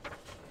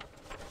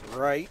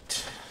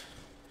right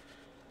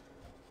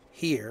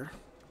here.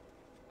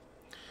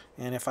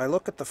 And if I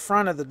look at the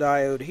front of the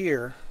diode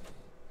here,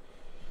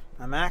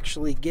 I'm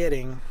actually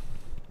getting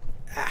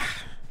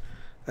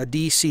a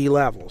DC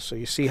level. So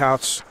you see how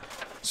it's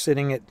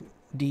sitting at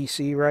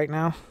DC right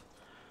now?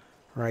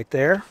 Right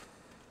there.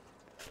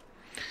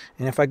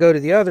 And if I go to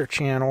the other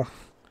channel,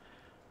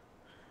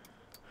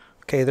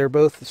 okay, they're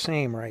both the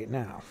same right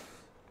now.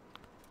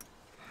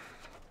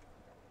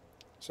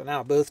 So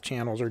now both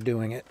channels are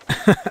doing it.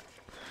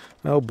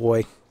 Oh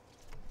boy.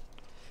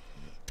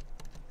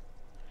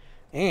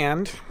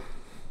 And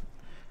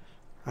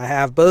I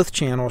have both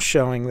channels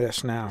showing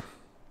this now.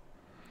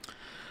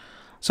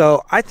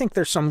 So I think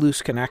there's some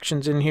loose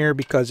connections in here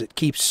because it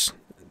keeps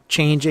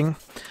changing.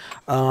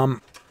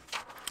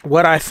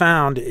 What I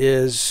found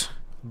is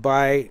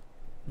by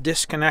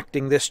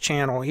disconnecting this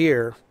channel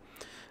here,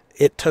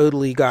 it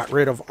totally got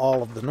rid of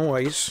all of the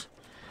noise.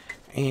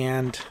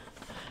 And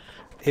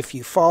if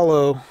you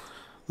follow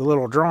the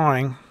little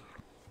drawing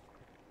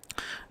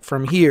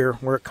from here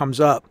where it comes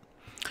up,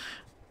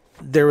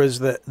 there was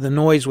the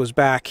noise was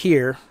back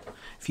here.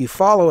 If you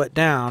follow it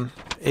down,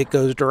 it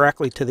goes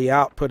directly to the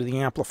output of the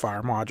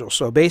amplifier module.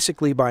 So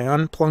basically by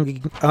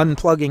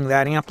unplugging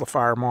that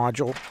amplifier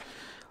module,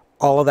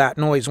 all of that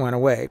noise went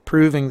away,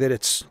 proving that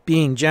it's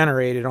being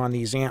generated on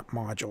these amp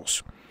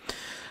modules.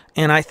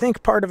 And I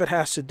think part of it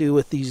has to do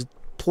with these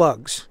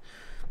plugs.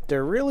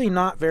 They're really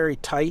not very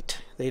tight.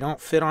 They don't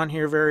fit on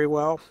here very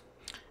well.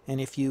 And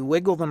if you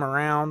wiggle them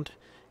around,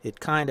 it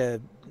kind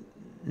of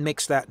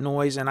makes that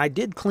noise. And I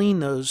did clean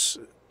those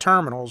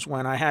terminals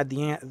when I had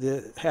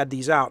had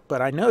these out,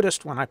 but I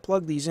noticed when I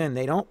plug these in,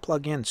 they don't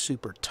plug in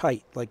super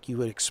tight like you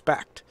would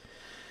expect.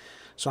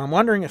 So I'm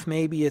wondering if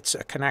maybe it's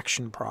a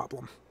connection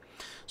problem.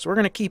 So we're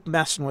going to keep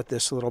messing with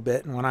this a little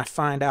bit, and when I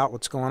find out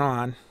what's going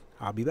on,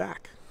 I'll be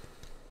back.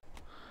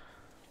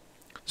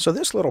 So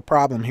this little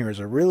problem here is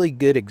a really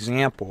good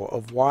example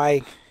of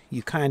why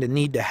you kind of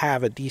need to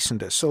have a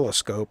decent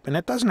oscilloscope, and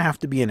it doesn't have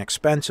to be an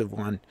expensive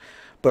one,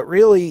 but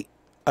really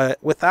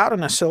without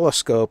an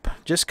oscilloscope,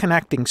 just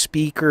connecting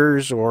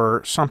speakers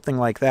or something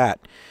like that,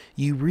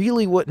 you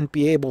really wouldn't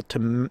be able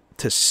to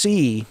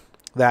see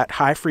that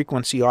high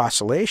frequency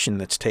oscillation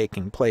that's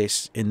taking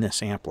place in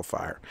this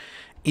amplifier.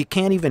 You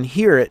can't even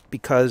hear it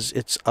because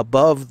it's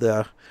above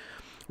the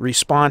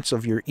response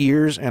of your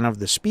ears and of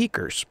the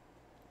speakers.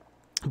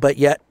 But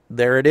yet,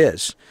 there it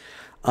is.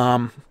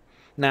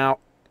 Now,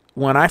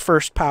 when I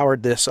first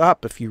powered this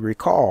up, if you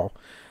recall,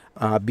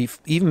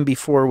 even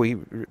before we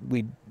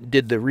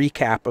did the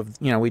recap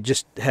of, we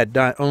just had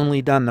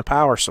only done the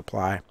power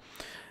supply.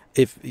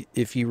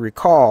 If you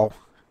recall,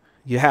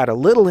 you had a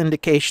little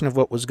indication of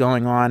what was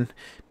going on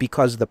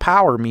because the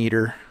power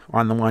meter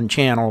on the one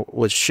channel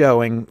was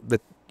showing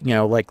that,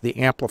 like the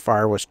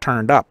amplifier was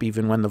turned up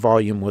even when the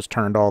volume was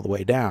turned all the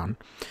way down.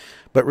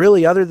 But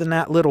really, other than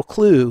that little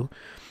clue,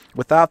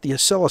 without the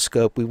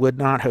oscilloscope, we would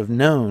not have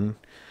known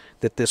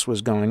that this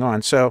was going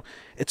on. So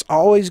it's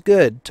always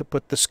good to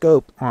put the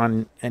scope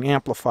on an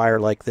amplifier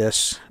like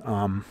this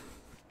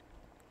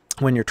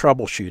when you're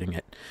troubleshooting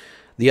it.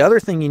 The other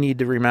thing you need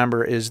to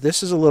remember is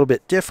this is a little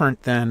bit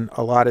different than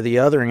a lot of the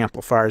other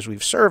amplifiers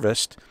we've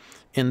serviced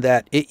in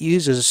that it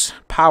uses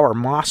power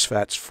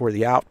MOSFETs for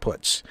the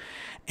outputs.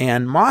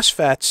 And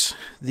MOSFETs,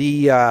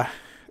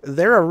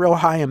 they're a real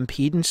high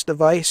impedance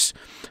device.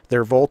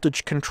 They're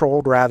voltage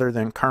controlled rather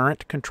than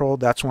current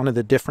controlled. That's one of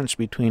the difference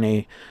between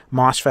a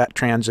MOSFET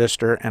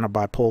transistor and a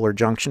bipolar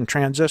junction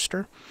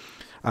transistor.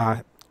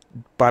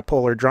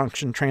 Bipolar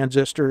junction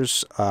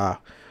transistors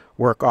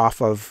work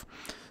off of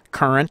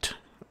current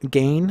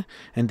gain,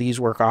 and these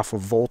work off of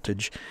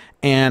voltage.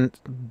 And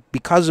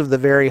because of the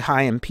very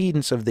high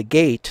impedance of the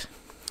gate,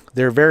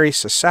 they're very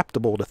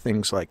susceptible to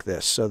things like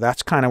this. So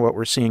that's kind of what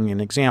we're seeing an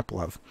example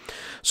of.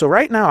 So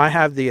right now I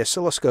have the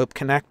oscilloscope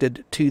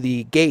connected to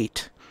the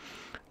gate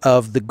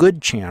of the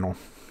good channel.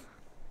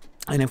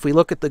 And if we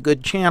look at the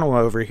good channel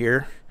over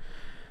here,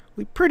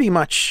 we pretty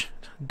much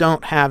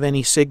don't have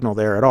any signal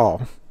there at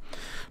all.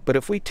 But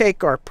if we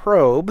take our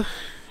probe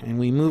and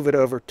we move it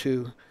over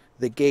to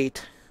the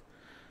gate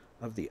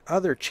of the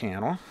other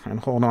channel,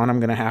 and hold on, I'm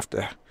going to have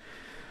to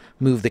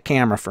move the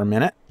camera for a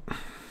minute.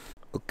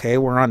 Okay,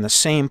 we're on the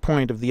same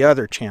point of the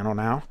other channel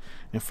now.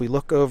 If we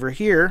look over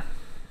here,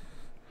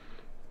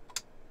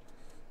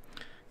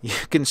 you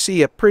can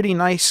see a pretty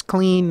nice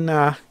clean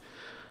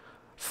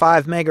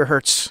 5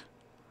 megahertz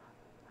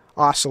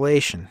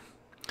oscillation.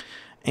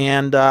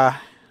 And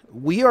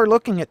we are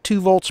looking at 2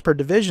 volts per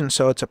division,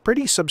 so it's a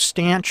pretty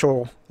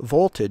substantial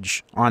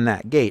voltage on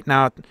that gate.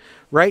 Now,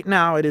 right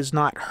now it is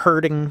not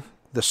hurting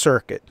the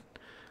circuit,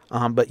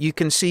 but you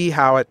can see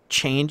how it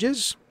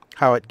changes,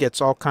 how it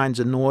gets all kinds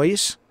of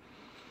noise.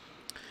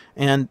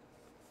 And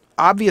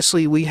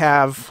obviously we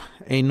have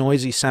a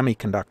noisy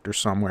semiconductor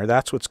somewhere.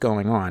 That's what's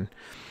going on.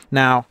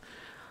 Now,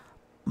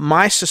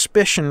 my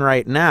suspicion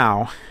right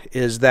now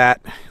is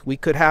that we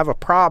could have a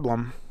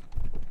problem.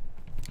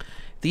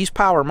 These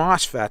power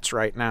MOSFETs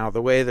right now,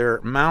 the way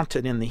they're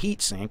mounted in the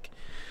heatsink,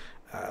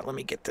 let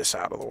me get this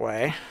out of the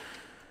way.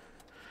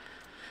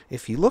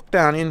 If you look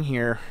down in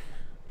here,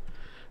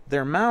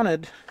 they're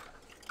mounted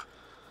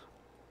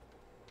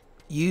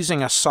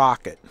using a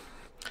socket.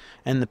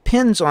 And the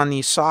pins on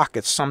these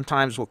sockets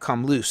sometimes will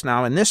come loose.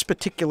 Now, in this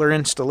particular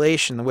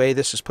installation, the way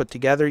this is put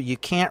together, you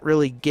can't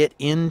really get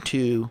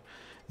into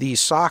these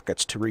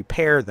sockets to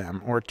repair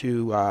them or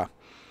to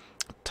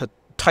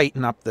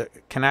tighten up the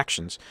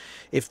connections.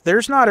 If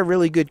there's not a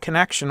really good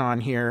connection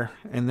on here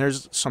and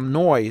there's some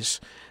noise,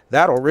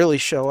 that'll really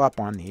show up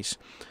on these.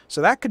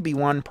 So that could be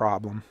one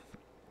problem.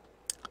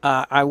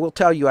 I will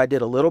tell you, I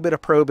did a little bit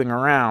of probing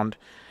around,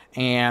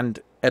 and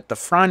at the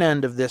front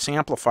end of this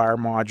amplifier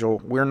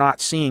module, we're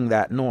not seeing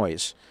that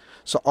noise.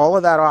 So all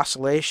of that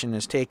oscillation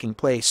is taking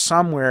place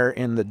somewhere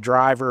in the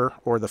driver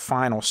or the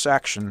final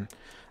section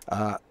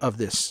of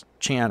this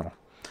channel.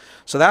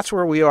 So that's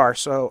where we are.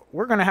 So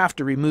we're going to have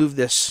to remove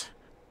this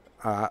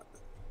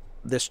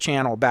this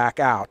channel back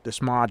out, this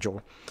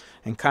module,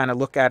 and kind of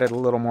look at it a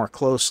little more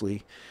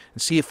closely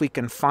and see if we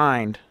can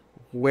find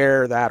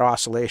where that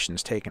oscillation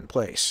is taking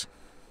place.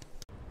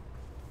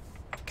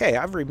 Okay,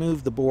 I've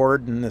removed the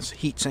board and this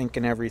heatsink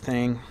and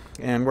everything,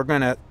 and we're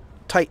going to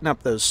tighten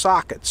up those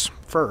sockets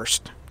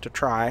first to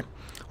try,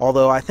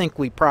 although I think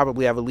we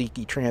probably have a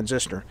leaky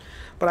transistor.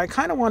 But I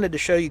kind of wanted to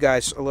show you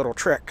guys a little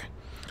trick.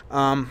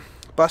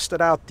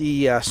 Busted out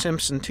the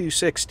Simpson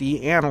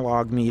 260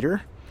 analog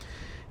meter,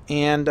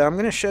 and I'm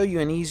going to show you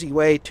an easy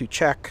way to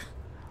check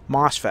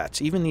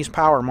MOSFETs. Even these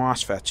power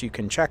MOSFETs you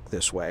can check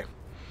this way.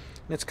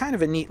 And it's kind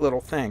of a neat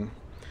little thing.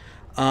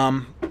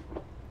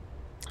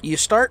 You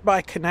start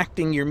by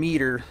connecting your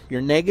meter,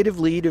 your negative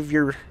lead of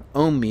your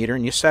ohm meter,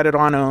 and you set it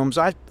on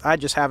ohms. I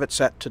just have it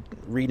set to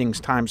readings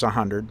times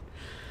 100.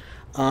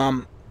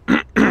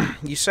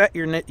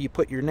 You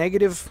put your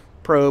negative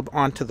probe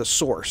onto the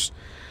source.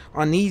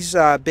 On these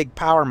big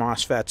power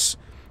MOSFETs,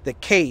 the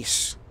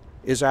case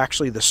is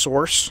actually the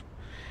source,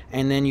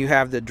 and then you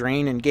have the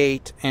drain and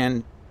gate,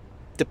 and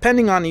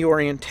depending on the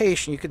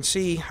orientation, you can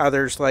see how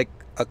there's like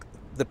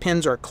the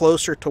pins are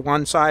closer to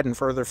one side and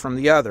further from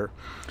the other.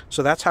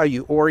 So that's how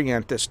you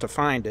orient this to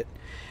find it.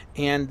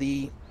 And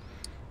the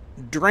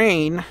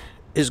drain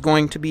is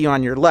going to be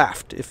on your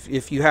left.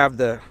 If you have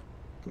the,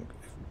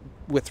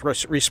 with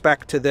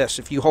respect to this,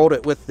 if you hold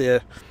it with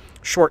the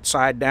short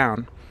side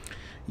down,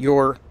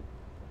 your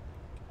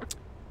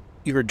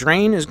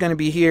drain is going to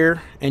be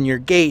here and your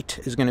gate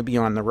is going to be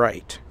on the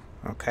right.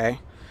 Okay?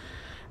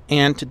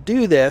 And to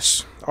do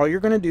this, all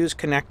you're going to do is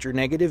connect your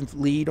negative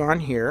lead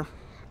on here.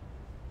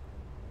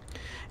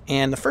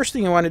 And the first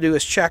thing you want to do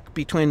is check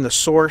between the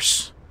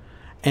source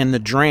and the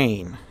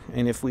drain.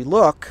 And if we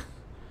look,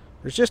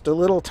 there's just a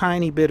little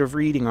tiny bit of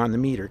reading on the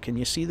meter. Can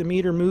you see the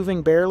meter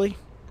moving barely?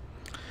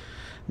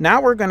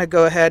 Now we're going to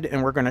go ahead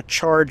and we're going to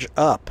charge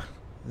up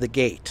the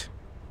gate.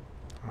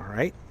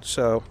 Alright,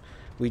 so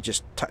we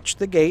just touch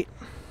the gate,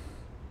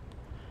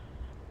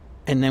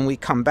 and then we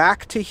come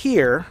back to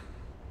here,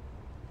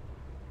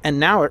 and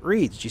now it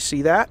reads. Do you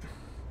see that?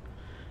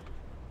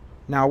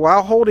 Now,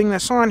 while holding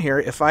this on here,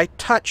 if I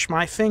touch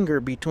my finger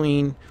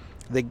between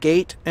the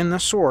gate and the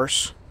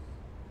source,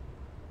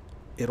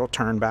 it'll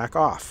turn back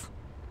off.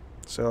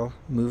 So,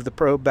 move the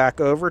probe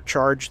back over,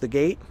 charge the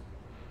gate.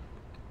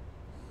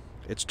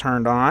 It's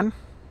turned on.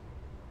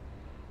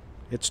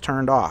 It's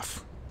turned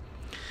off.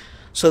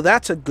 So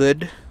that's a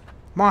good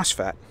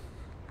MOSFET.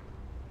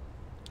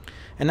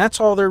 And that's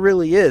all there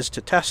really is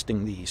to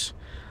testing these.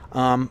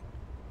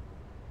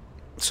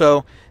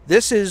 So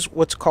this is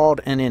what's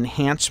called an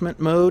enhancement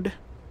mode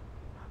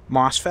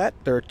MOSFET.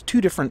 There are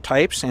two different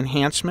types,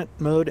 enhancement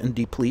mode and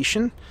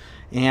depletion.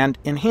 And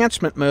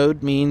enhancement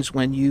mode means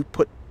when you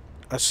put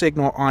a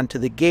signal onto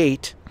the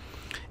gate,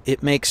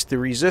 it makes the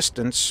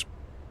resistance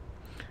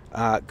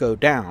go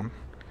down.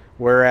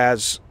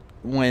 Whereas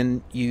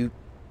when you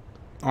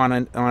on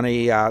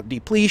a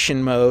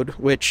depletion mode,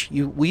 which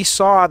we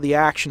saw the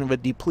action of a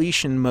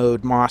depletion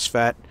mode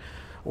MOSFET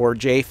or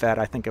JFET,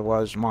 I think it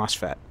was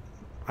MOSFET,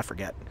 I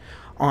forget,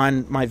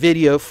 on my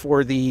video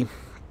for the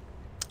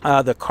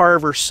the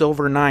Carver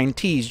Silver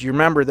 9Ts. You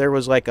remember there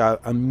was like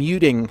a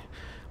muting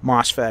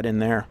MOSFET in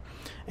there,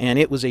 and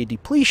it was a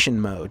depletion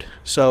mode.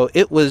 So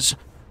it was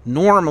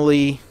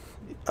normally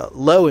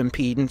low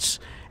impedance,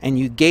 and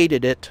you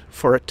gated it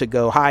for it to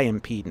go high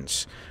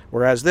impedance.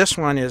 Whereas this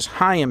one is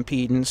high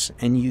impedance,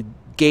 and you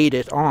gate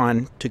it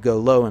on to go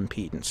low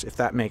impedance, if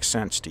that makes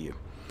sense to you.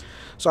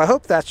 So I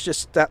hope that's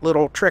just that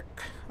little trick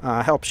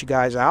helps you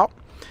guys out.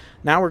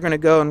 Now we're going to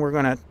go and we're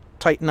going to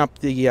tighten up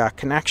the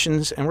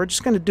connections, and we're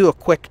just going to do a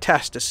quick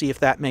test to see if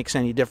that makes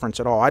any difference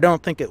at all. I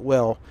don't think it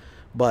will,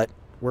 but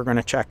we're going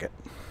to check it.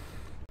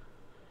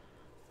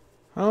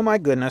 Oh my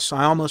goodness,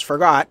 I almost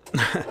forgot.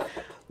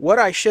 What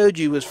I showed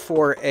you was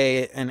for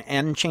an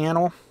N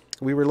channel.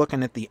 We were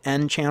looking at the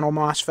N channel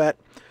MOSFET.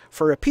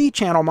 For a P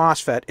channel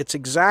MOSFET, it's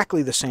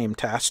exactly the same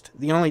test.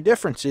 The only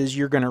difference is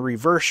you're going to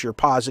reverse your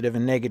positive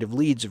and negative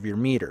leads of your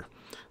meter.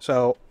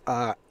 So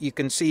you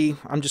can see,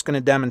 I'm just going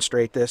to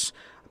demonstrate this.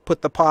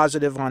 Put the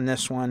positive on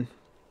this one,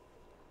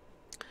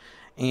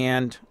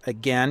 and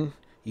again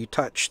you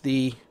touch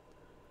the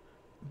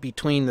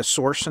between the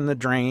source and the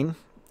drain,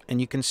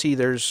 and you can see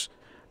there's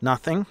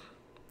nothing.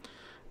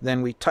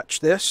 Then we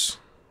touch this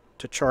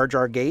to charge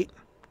our gate,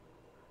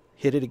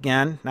 hit it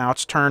again, now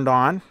it's turned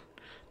on.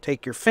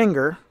 Take your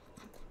finger,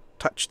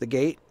 touch the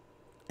gate,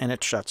 and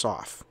it shuts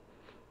off.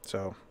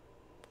 So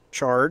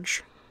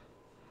charge,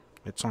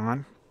 it's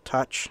on,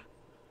 touch,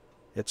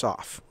 it's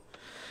off.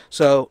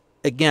 So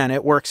again,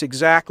 it works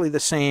exactly the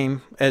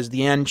same as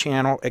the N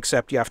channel,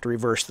 except you have to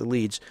reverse the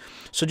leads.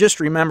 So just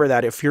remember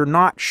that if you're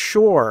not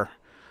sure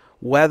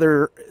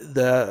whether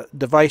the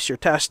device you're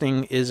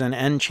testing is an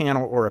N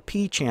channel or a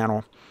P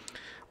channel,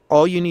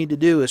 all you need to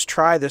do is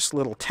try this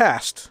little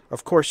test.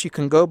 Of course, you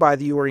can go by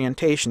the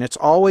orientation. It's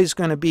always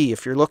going to be,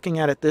 if you're looking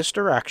at it this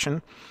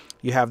direction,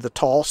 you have the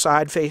tall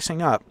side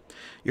facing up.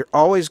 You're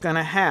always going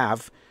to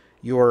have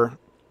your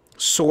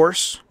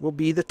source will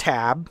be the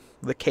tab,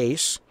 the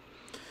case.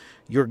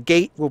 Your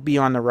gate will be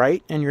on the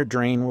right, and your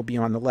drain will be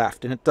on the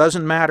left. And it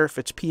doesn't matter if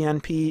it's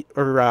PNP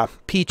or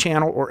P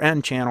channel or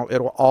N channel,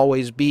 it'll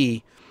always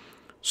be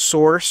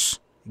source,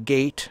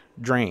 gate,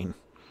 drain.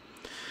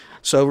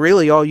 So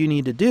really all you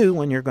need to do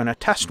when you're going to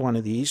test one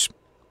of these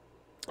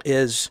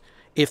is,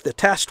 if the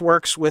test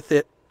works with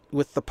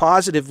the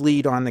positive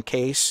lead on the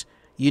case,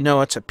 you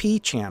know it's a P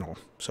channel.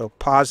 So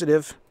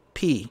positive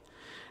P.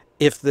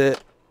 If the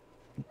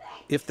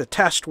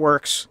test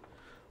works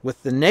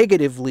with the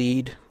negative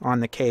lead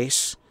on the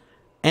case,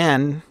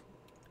 N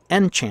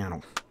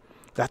channel.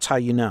 That's how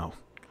you know.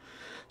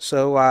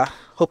 So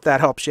hope that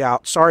helps you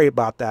out. Sorry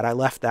about that. I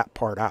left that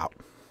part out.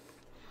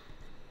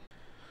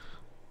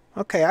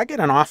 Okay, I get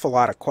an awful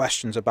lot of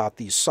questions about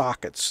these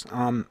sockets.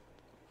 A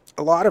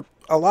lot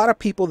of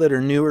people that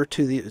are newer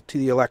to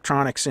the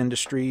electronics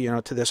industry, you know,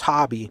 to this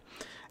hobby,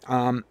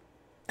 don't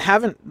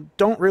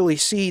really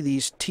see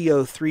these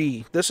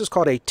TO3. This is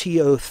called a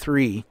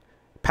TO3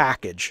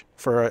 package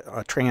for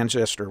a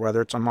transistor,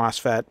 whether it's a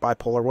MOSFET,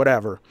 bipolar,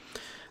 whatever.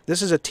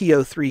 This is a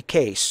TO3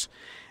 case,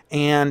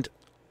 and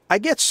I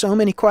get so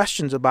many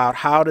questions about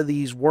how do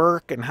these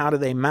work, and how do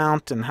they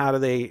mount, and how do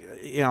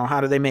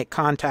they make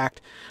contact,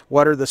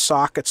 what are the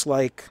sockets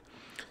like.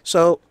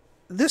 So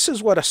this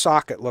is what a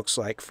socket looks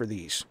like for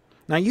these.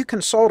 Now you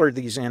can solder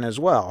these in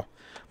as well,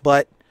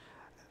 but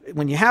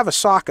when you have a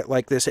socket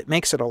like this, it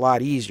makes it a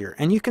lot easier.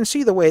 And you can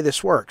see the way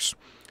this works.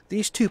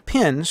 These two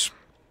pins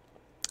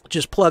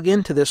just plug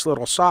into this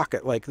little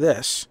socket like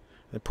this.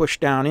 They push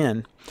down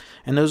in,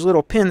 and those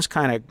little pins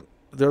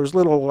those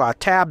little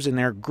tabs in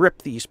there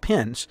grip these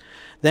pins.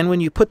 Then when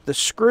you put the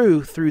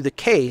screw through the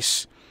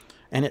case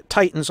and it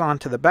tightens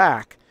onto the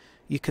back,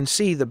 you can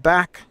see the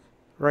back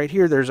right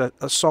here, there's a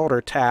solder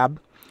tab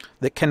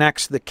that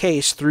connects the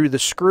case through the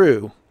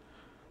screw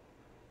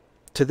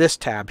to this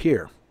tab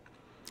here.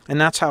 And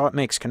that's how it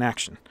makes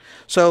connection.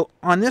 So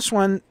on this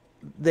one,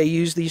 they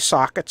use these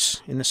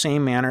sockets in the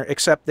same manner,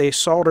 except they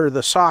solder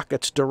the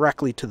sockets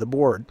directly to the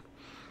board.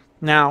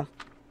 Now,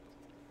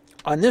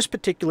 on this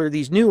particular,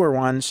 these newer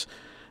ones,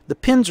 the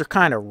pins are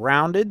kind of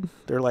rounded.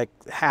 They're like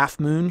half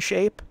moon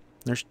shape.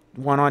 There's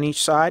one on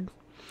each side.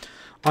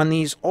 On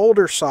these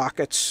older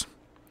sockets,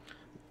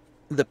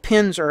 the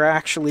pins are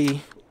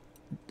actually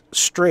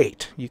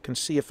straight. You can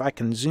see, if I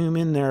can zoom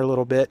in there a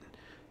little bit,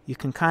 you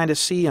can kind of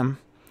see them.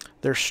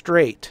 They're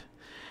straight.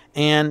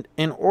 And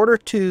in order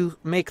to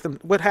make them,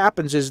 what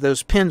happens is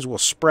those pins will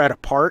spread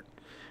apart,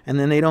 and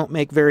then they don't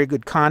make very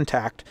good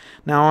contact.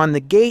 Now on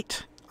the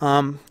gate,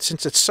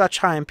 since it's such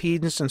high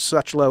impedance and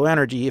such low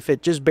energy, if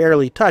it just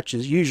barely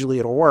touches, usually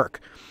it'll work.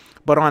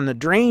 But on the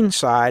drain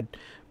side,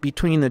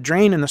 between the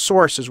drain and the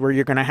source is where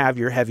you're going to have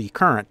your heavy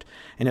current.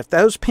 And if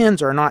those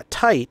pins are not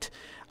tight,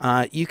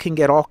 you can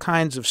get all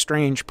kinds of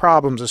strange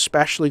problems,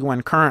 especially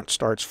when current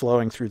starts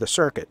flowing through the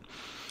circuit.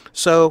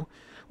 So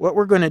what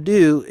we're going to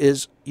do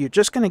is, you're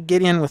just going to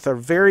get in with a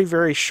very,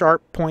 very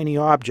sharp, pointy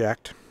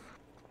object,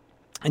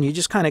 and you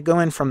just kind of go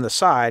in from the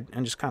side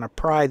and just kind of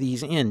pry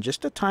these in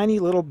just a tiny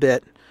little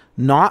bit,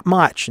 not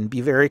much, and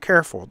be very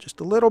careful, just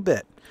a little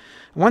bit.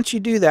 Once you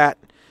do that,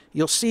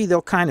 you'll see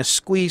they'll kind of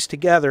squeeze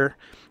together,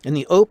 and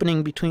the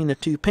opening between the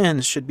two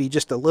pins should be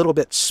just a little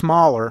bit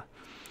smaller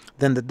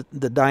than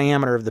the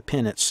diameter of the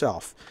pin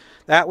itself.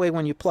 That way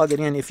when you plug it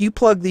in, if you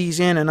plug these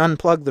in and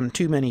unplug them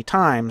too many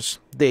times,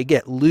 they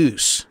get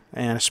loose.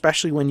 And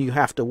especially when you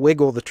have to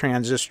wiggle the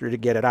transistor to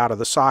get it out of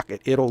the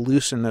socket, it'll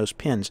loosen those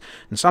pins.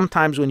 And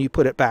sometimes when you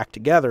put it back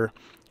together,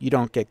 you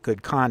don't get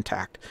good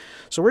contact.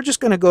 So we're just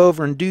going to go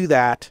over and do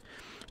that.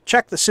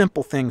 Check the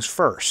simple things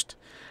first.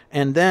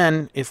 And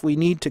then if we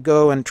need to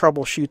go and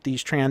troubleshoot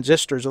these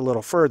transistors a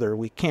little further,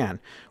 we can.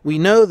 We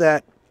know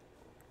that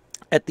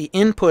at the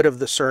input of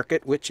the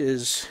circuit, which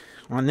is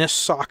on this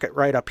socket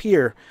right up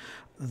here,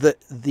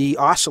 the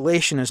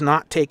oscillation is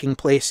not taking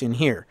place in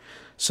here.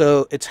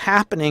 So it's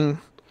happening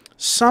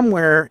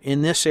somewhere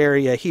in this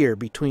area here,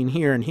 between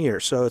here and here.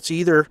 So it's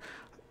either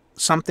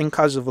something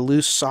because of a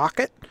loose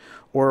socket,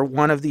 or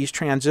one of these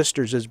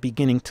transistors is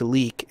beginning to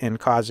leak and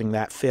causing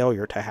that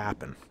failure to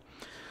happen.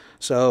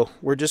 So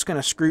we're just going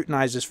to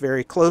scrutinize this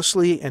very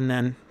closely and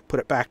then put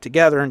it back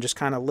together and just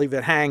kind of leave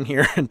it hang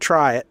here and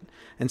try it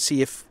and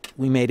see if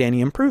we made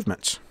any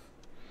improvements.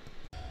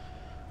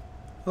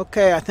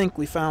 Okay, I think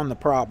we found the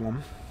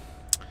problem.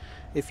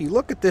 If you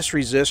look at this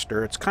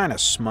resistor, it's kind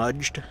of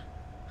smudged.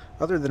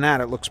 Other than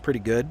that, it looks pretty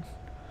good.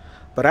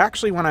 But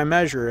actually when I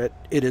measure it,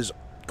 it is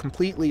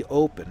completely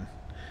open.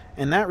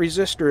 And that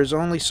resistor is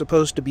only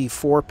supposed to be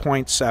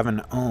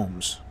 4.7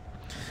 ohms.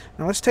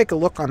 Now let's take a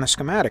look on the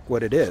schematic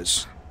what it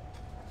is.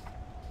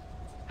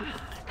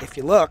 If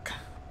you look,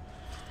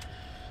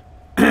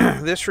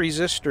 this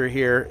resistor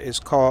here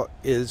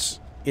is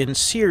in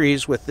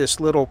series with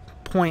this little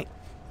 0.01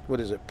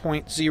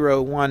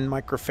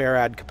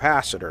 microfarad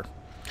capacitor.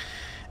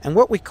 And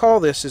what we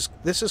call this is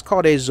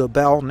called a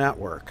Zobel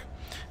network.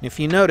 And if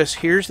you notice,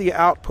 here's the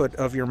output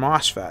of your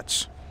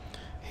MOSFETs.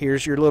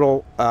 Here's your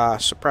little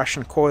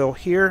suppression coil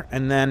here,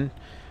 and then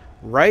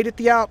right at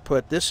the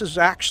output, this is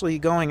actually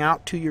going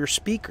out to your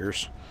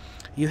speakers.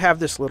 You have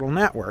this little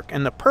network,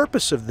 and the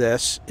purpose of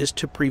this is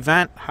to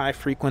prevent high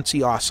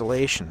frequency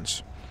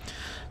oscillations.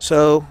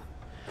 So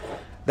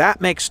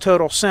that makes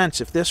total sense.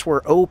 If this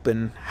were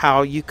open,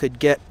 how you could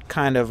get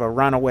kind of a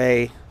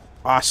runaway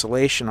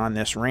oscillation on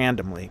this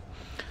randomly.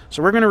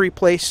 So we're going to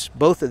replace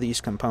both of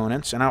these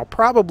components, and I'll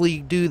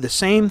probably do the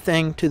same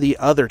thing to the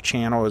other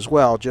channel as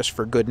well, just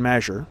for good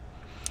measure,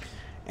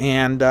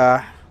 and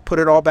put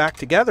it all back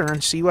together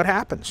and see what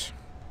happens.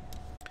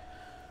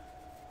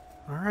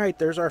 Alright,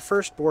 there's our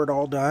first board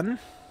all done,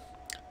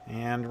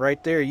 and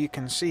right there you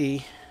can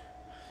see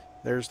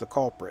there's the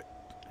culprit.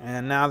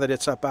 And now that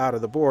it's up out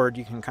of the board,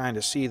 you can kind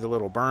of see the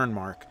little burn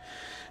mark.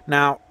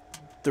 Now,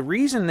 the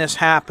reason this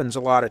happens a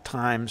lot of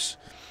times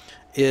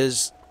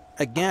is,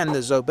 again, the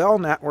Zobel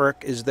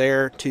network is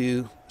there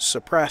to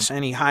suppress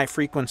any high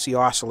frequency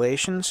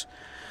oscillations,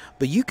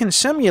 but you can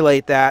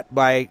simulate that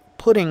by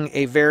putting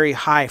a very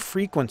high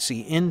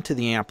frequency into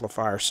the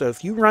amplifier. So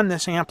if you run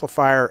this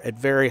amplifier at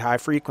very high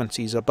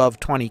frequencies, above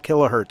 20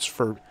 kilohertz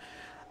for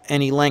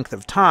any length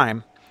of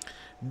time,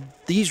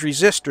 these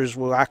resistors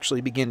will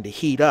actually begin to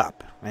heat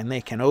up, and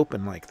they can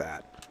open like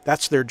that.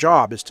 That's their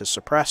job, is to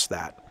suppress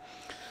that.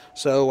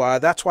 So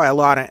that's why a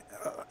lot of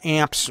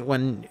amps,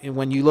 when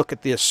you look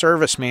at the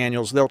service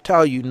manuals, they'll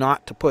tell you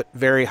not to put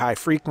very high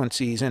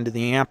frequencies into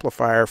the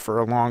amplifier for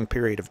a long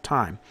period of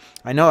time.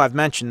 I know I've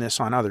mentioned this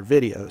on other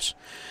videos,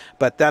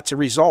 but that's a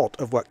result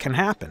of what can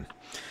happen.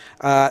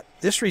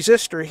 This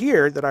resistor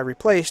here that I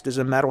replaced is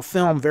a metal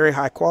film, very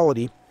high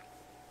quality.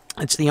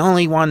 It's the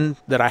only one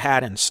that I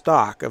had in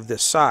stock of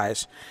this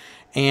size,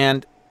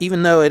 and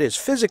even though it is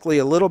physically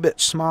a little bit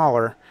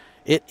smaller,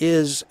 it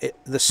is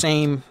the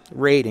same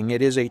rating.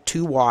 It is a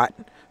 2-watt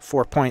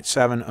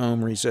 4.7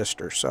 ohm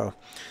resistor. So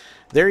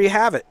there you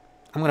have it.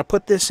 I'm going to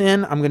put this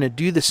in. I'm going to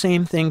do the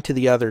same thing to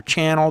the other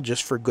channel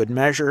just for good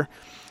measure,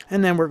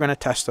 and then we're going to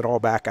test it all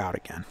back out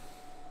again.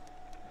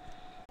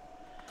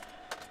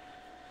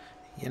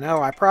 You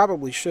know, I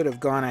probably should have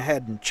gone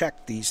ahead and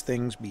checked these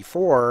things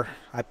before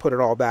I put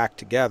it all back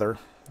together.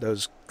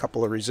 Those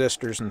couple of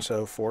resistors and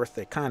so forth,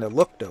 they kind of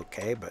looked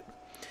okay, but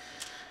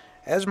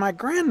as my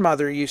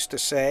grandmother used to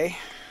say,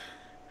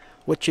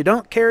 what you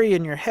don't carry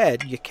in your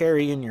head, you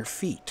carry in your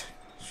feet.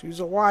 She was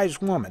a wise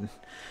woman,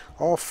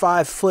 all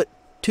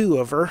 5'2"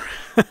 of her.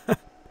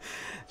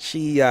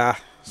 She,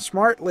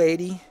 smart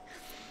lady.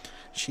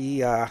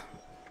 She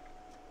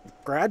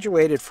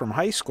graduated from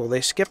high school.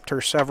 They skipped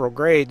her several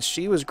grades.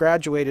 She was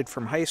graduated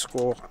from high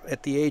school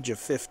at the age of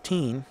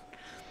 15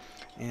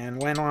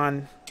 and went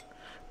on,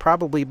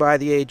 probably by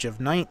the age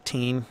of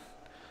 19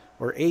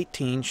 or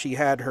 18, she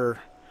had her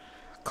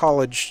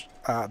college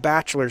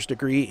bachelor's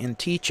degree in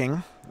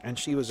teaching, and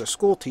she was a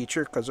school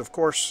teacher because, of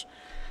course,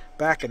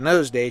 back in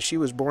those days, she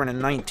was born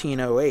in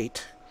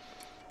 1908.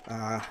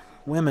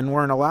 Women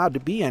weren't allowed to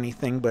be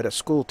anything but a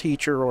school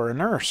teacher or a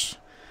nurse.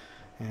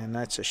 And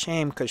that's a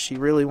shame because she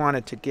really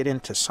wanted to get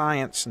into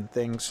science and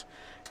things,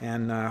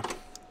 and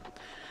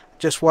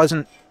just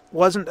wasn't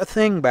a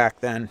thing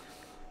back then.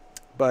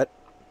 But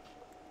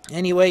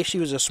Anyway, she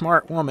was a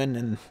smart woman,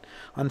 and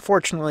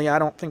unfortunately I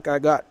don't think I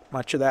got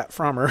much of that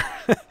from her.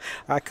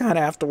 I kind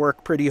of have to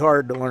work pretty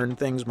hard to learn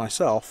things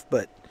myself,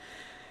 but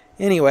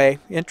anyway,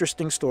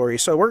 interesting story.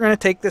 So we're going to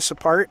take this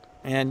apart,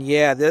 and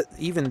yeah,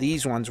 even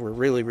these ones were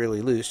really,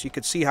 really loose. You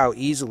could see how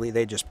easily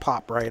they just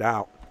pop right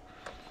out.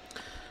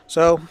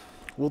 So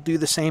we'll do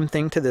the same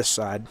thing to this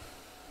side.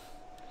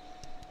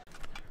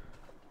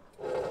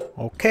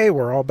 Okay,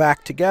 we're all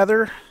back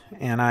together,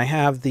 and I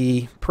have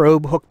the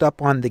probe hooked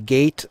up on the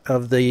gate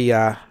of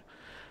the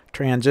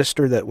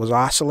transistor that was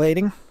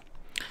oscillating.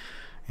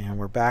 And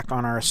we're back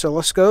on our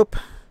oscilloscope.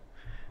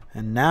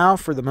 And now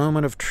for the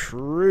moment of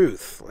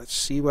truth. Let's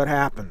see what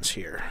happens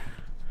here.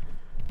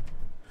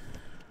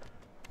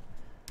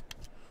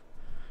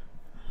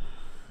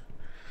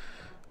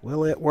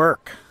 Will it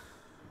work?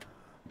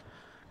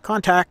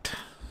 Contact.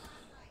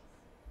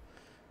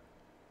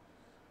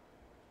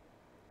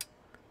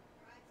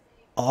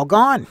 All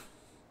gone.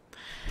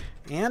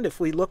 And if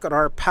we look at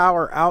our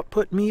power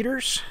output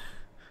meters,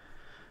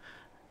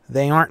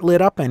 they aren't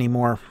lit up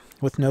anymore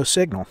with no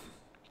signal.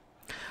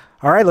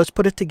 All right, let's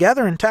put it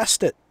together and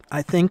test it.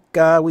 I think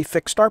we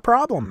fixed our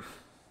problem.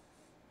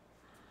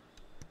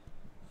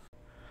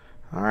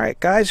 All right,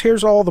 guys,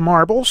 here's all the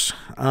marbles.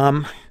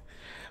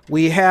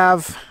 We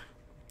have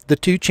the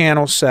 2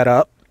 channels set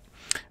up,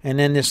 and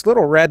then this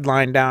little red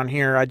line down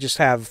here I just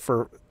have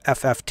for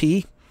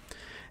FFT,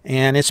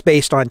 and it's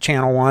based on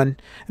channel 1, and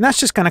that's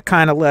just going to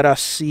kind of let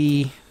us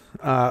see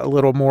a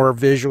little more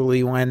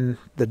visually when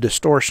the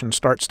distortion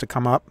starts to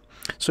come up.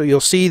 So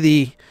you'll see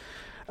the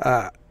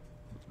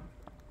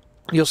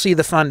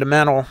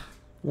fundamental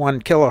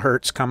 1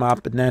 kilohertz come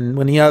up, and then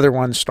when the other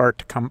ones start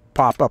to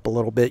pop up a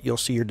little bit, you'll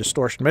see your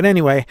distortion. But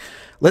anyway,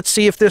 let's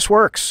see if this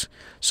works.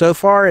 So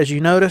far, as you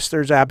notice,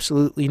 there's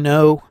absolutely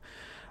no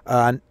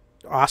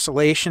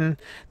oscillation.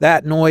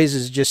 That noise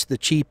is just the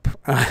cheap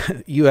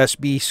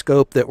USB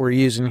scope that we're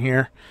using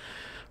here.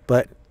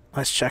 But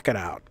let's check it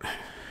out.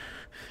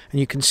 And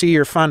you can see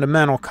your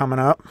fundamental coming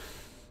up.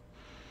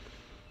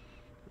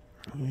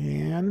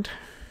 And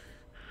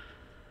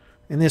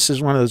this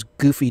is one of those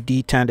goofy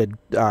detented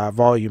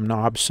volume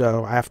knobs,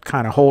 so I have to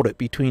kind of hold it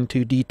between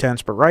 2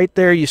 detents. But right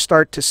there you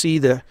start to see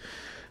the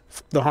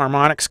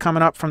harmonics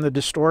coming up from the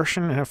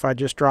distortion, and if I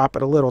just drop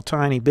it a little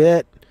tiny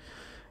bit,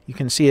 you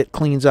can see it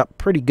cleans up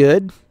pretty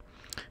good.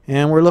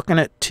 And we're looking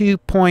at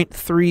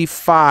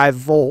 2.35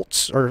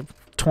 volts, or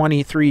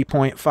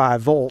 23.5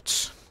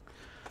 volts.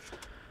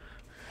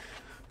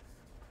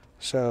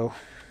 So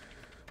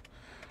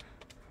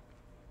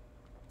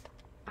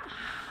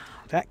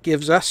that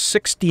gives us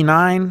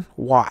 69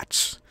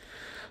 watts.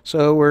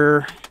 So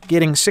we're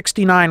getting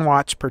 69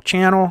 watts per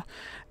channel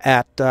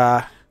at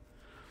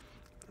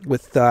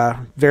with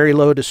very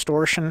low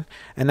distortion,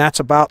 and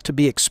that's about to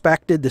be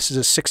expected. This is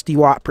a 60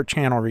 watt per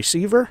channel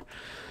receiver.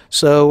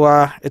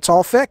 So it's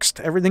all fixed.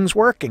 Everything's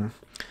working.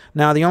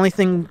 Now the only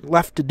thing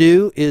left to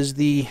do is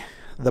the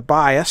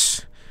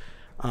bias.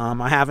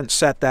 I haven't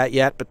set that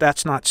yet, but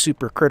that's not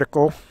super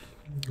critical.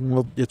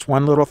 It's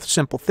one little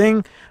simple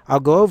thing. I'll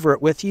go over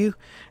it with you,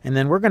 and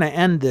then we're going to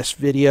end this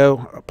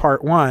video,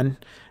 part 1,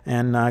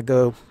 and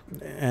go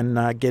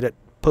and get it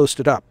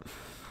posted up.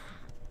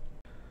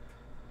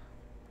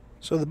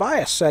 So the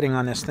bias setting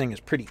on this thing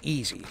is pretty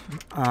easy.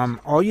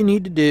 All you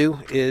need to do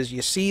is,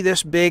 you see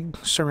this big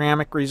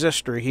ceramic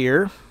resistor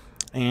here,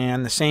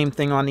 and the same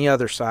thing on the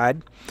other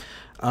side.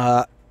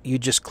 You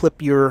just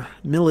clip your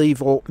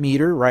millivolt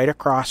meter right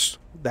across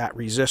that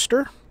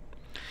resistor,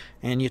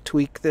 and you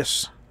tweak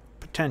this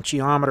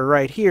potentiometer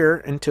right here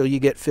until you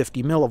get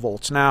 50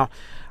 millivolts. Now,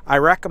 I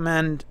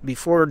recommend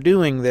before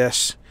doing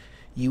this,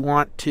 you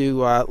want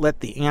to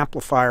let the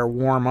amplifier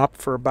warm up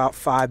for about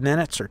 5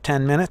 minutes or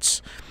 10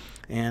 minutes,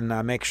 and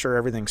make sure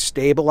everything's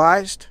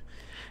stabilized,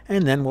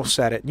 and then we'll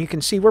set it. And you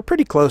can see we're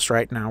pretty close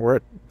right now. We're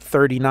at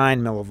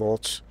 39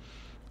 millivolts.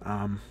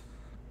 And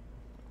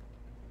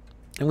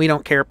we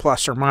don't care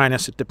plus or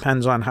minus. It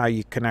depends on how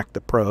you connect the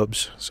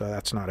probes, so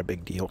that's not a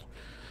big deal.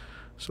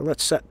 So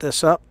let's set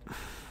this up.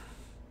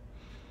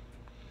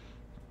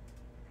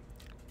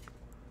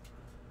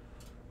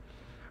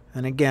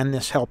 And again,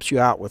 this helps you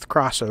out with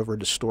crossover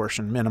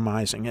distortion,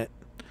 minimizing it.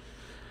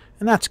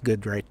 And that's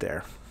good right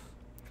there.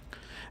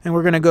 And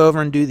we're going to go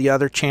over and do the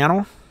other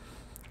channel,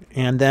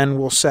 and then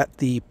we'll set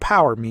the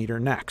power meter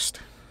next.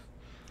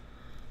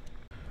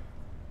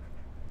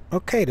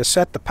 Okay, to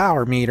set the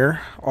power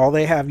meter, all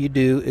they have you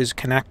do is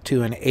connect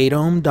to an 8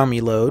 ohm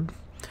dummy load.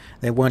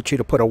 They want you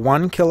to put a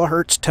 1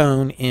 kilohertz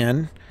tone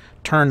in,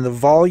 turn the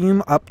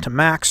volume up to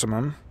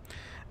maximum,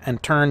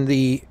 and turn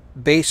the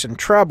bass and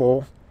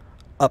treble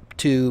up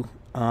to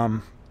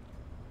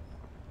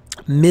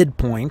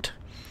midpoint.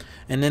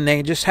 And then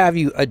they just have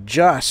you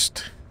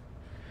adjust,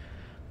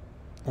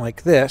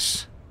 like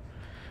this,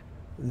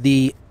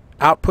 the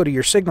output of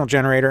your signal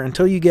generator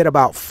until you get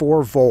about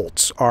 4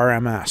 volts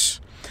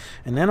RMS.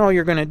 And then all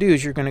you're going to do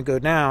is you're going to go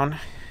down,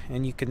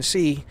 and you can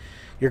see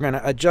you're going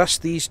to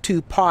adjust these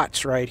 2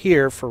 pots right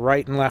here for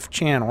right and left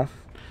channel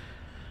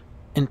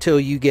until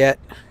you get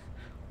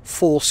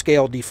full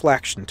scale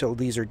deflection until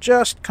these are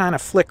just kind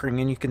of flickering,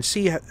 and you can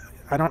see,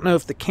 I don't know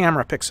if the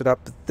camera picks it up,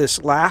 but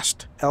this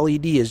last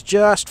LED is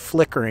just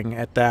flickering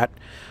at that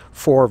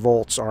 4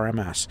 volts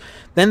RMS.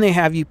 Then they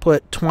have you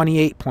put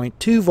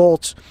 28.2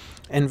 volts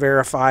and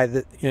verify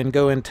that, and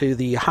go into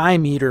the high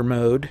meter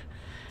mode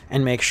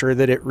and make sure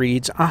that it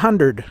reads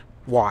 100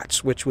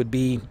 watts, which would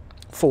be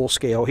full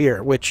scale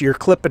here, which you're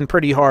clipping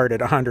pretty hard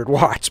at 100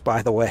 watts,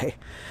 by the way.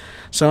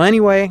 So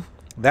anyway,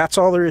 that's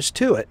all there is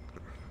to it.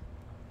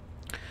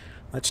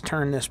 Let's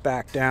turn this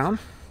back down.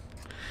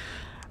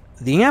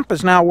 The amp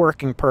is now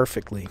working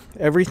perfectly.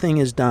 Everything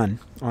is done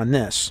on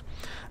this.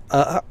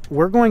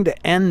 We're going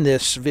to end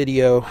this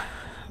video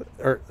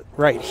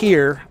right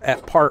here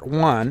at part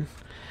 1,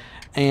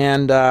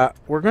 and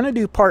we're going to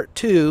do part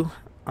 2.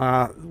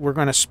 We're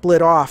going to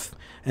split off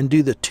and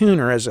do the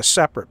tuner as a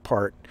separate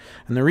part.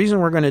 And the reason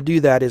we're going to do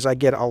that is I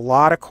get a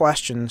lot of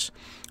questions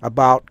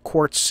about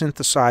quartz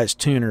synthesized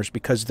tuners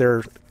because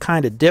they're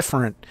kind of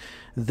different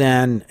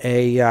than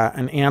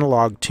an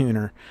analog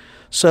tuner.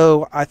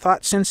 So I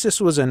thought, since this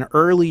was an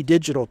early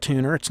digital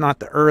tuner, it's not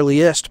the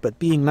earliest, but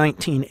being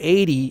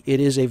 1980, it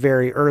is a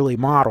very early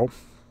model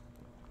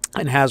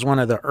and has one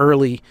of the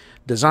early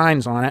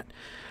designs on it.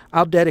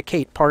 I'll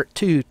dedicate part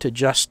 2 to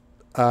just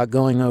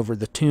going over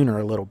the tuner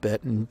a little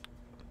bit, and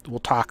we'll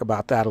talk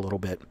about that a little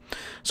bit.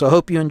 So I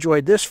hope you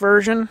enjoyed this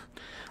version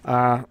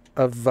or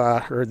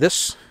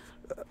this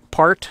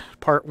part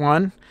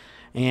 1,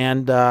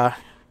 and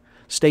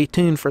stay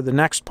tuned for the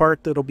next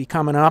part that'll be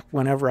coming up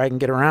whenever I can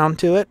get around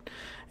to it.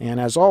 And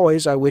as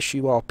always, I wish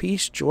you all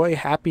peace, joy,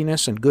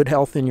 happiness, and good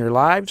health in your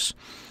lives.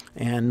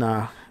 And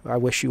I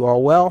wish you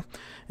all well.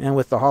 And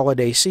with the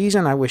holiday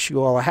season, I wish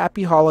you all a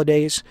happy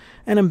holidays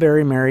and a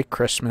very Merry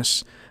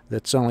Christmas.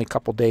 That's only a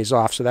couple days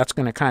off, so that's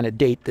going to kind of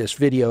date this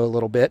video a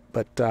little bit,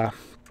 but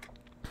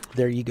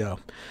there you go.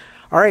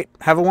 All right,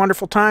 have a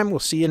wonderful time. We'll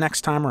see you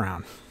next time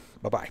around.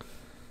 Bye-bye.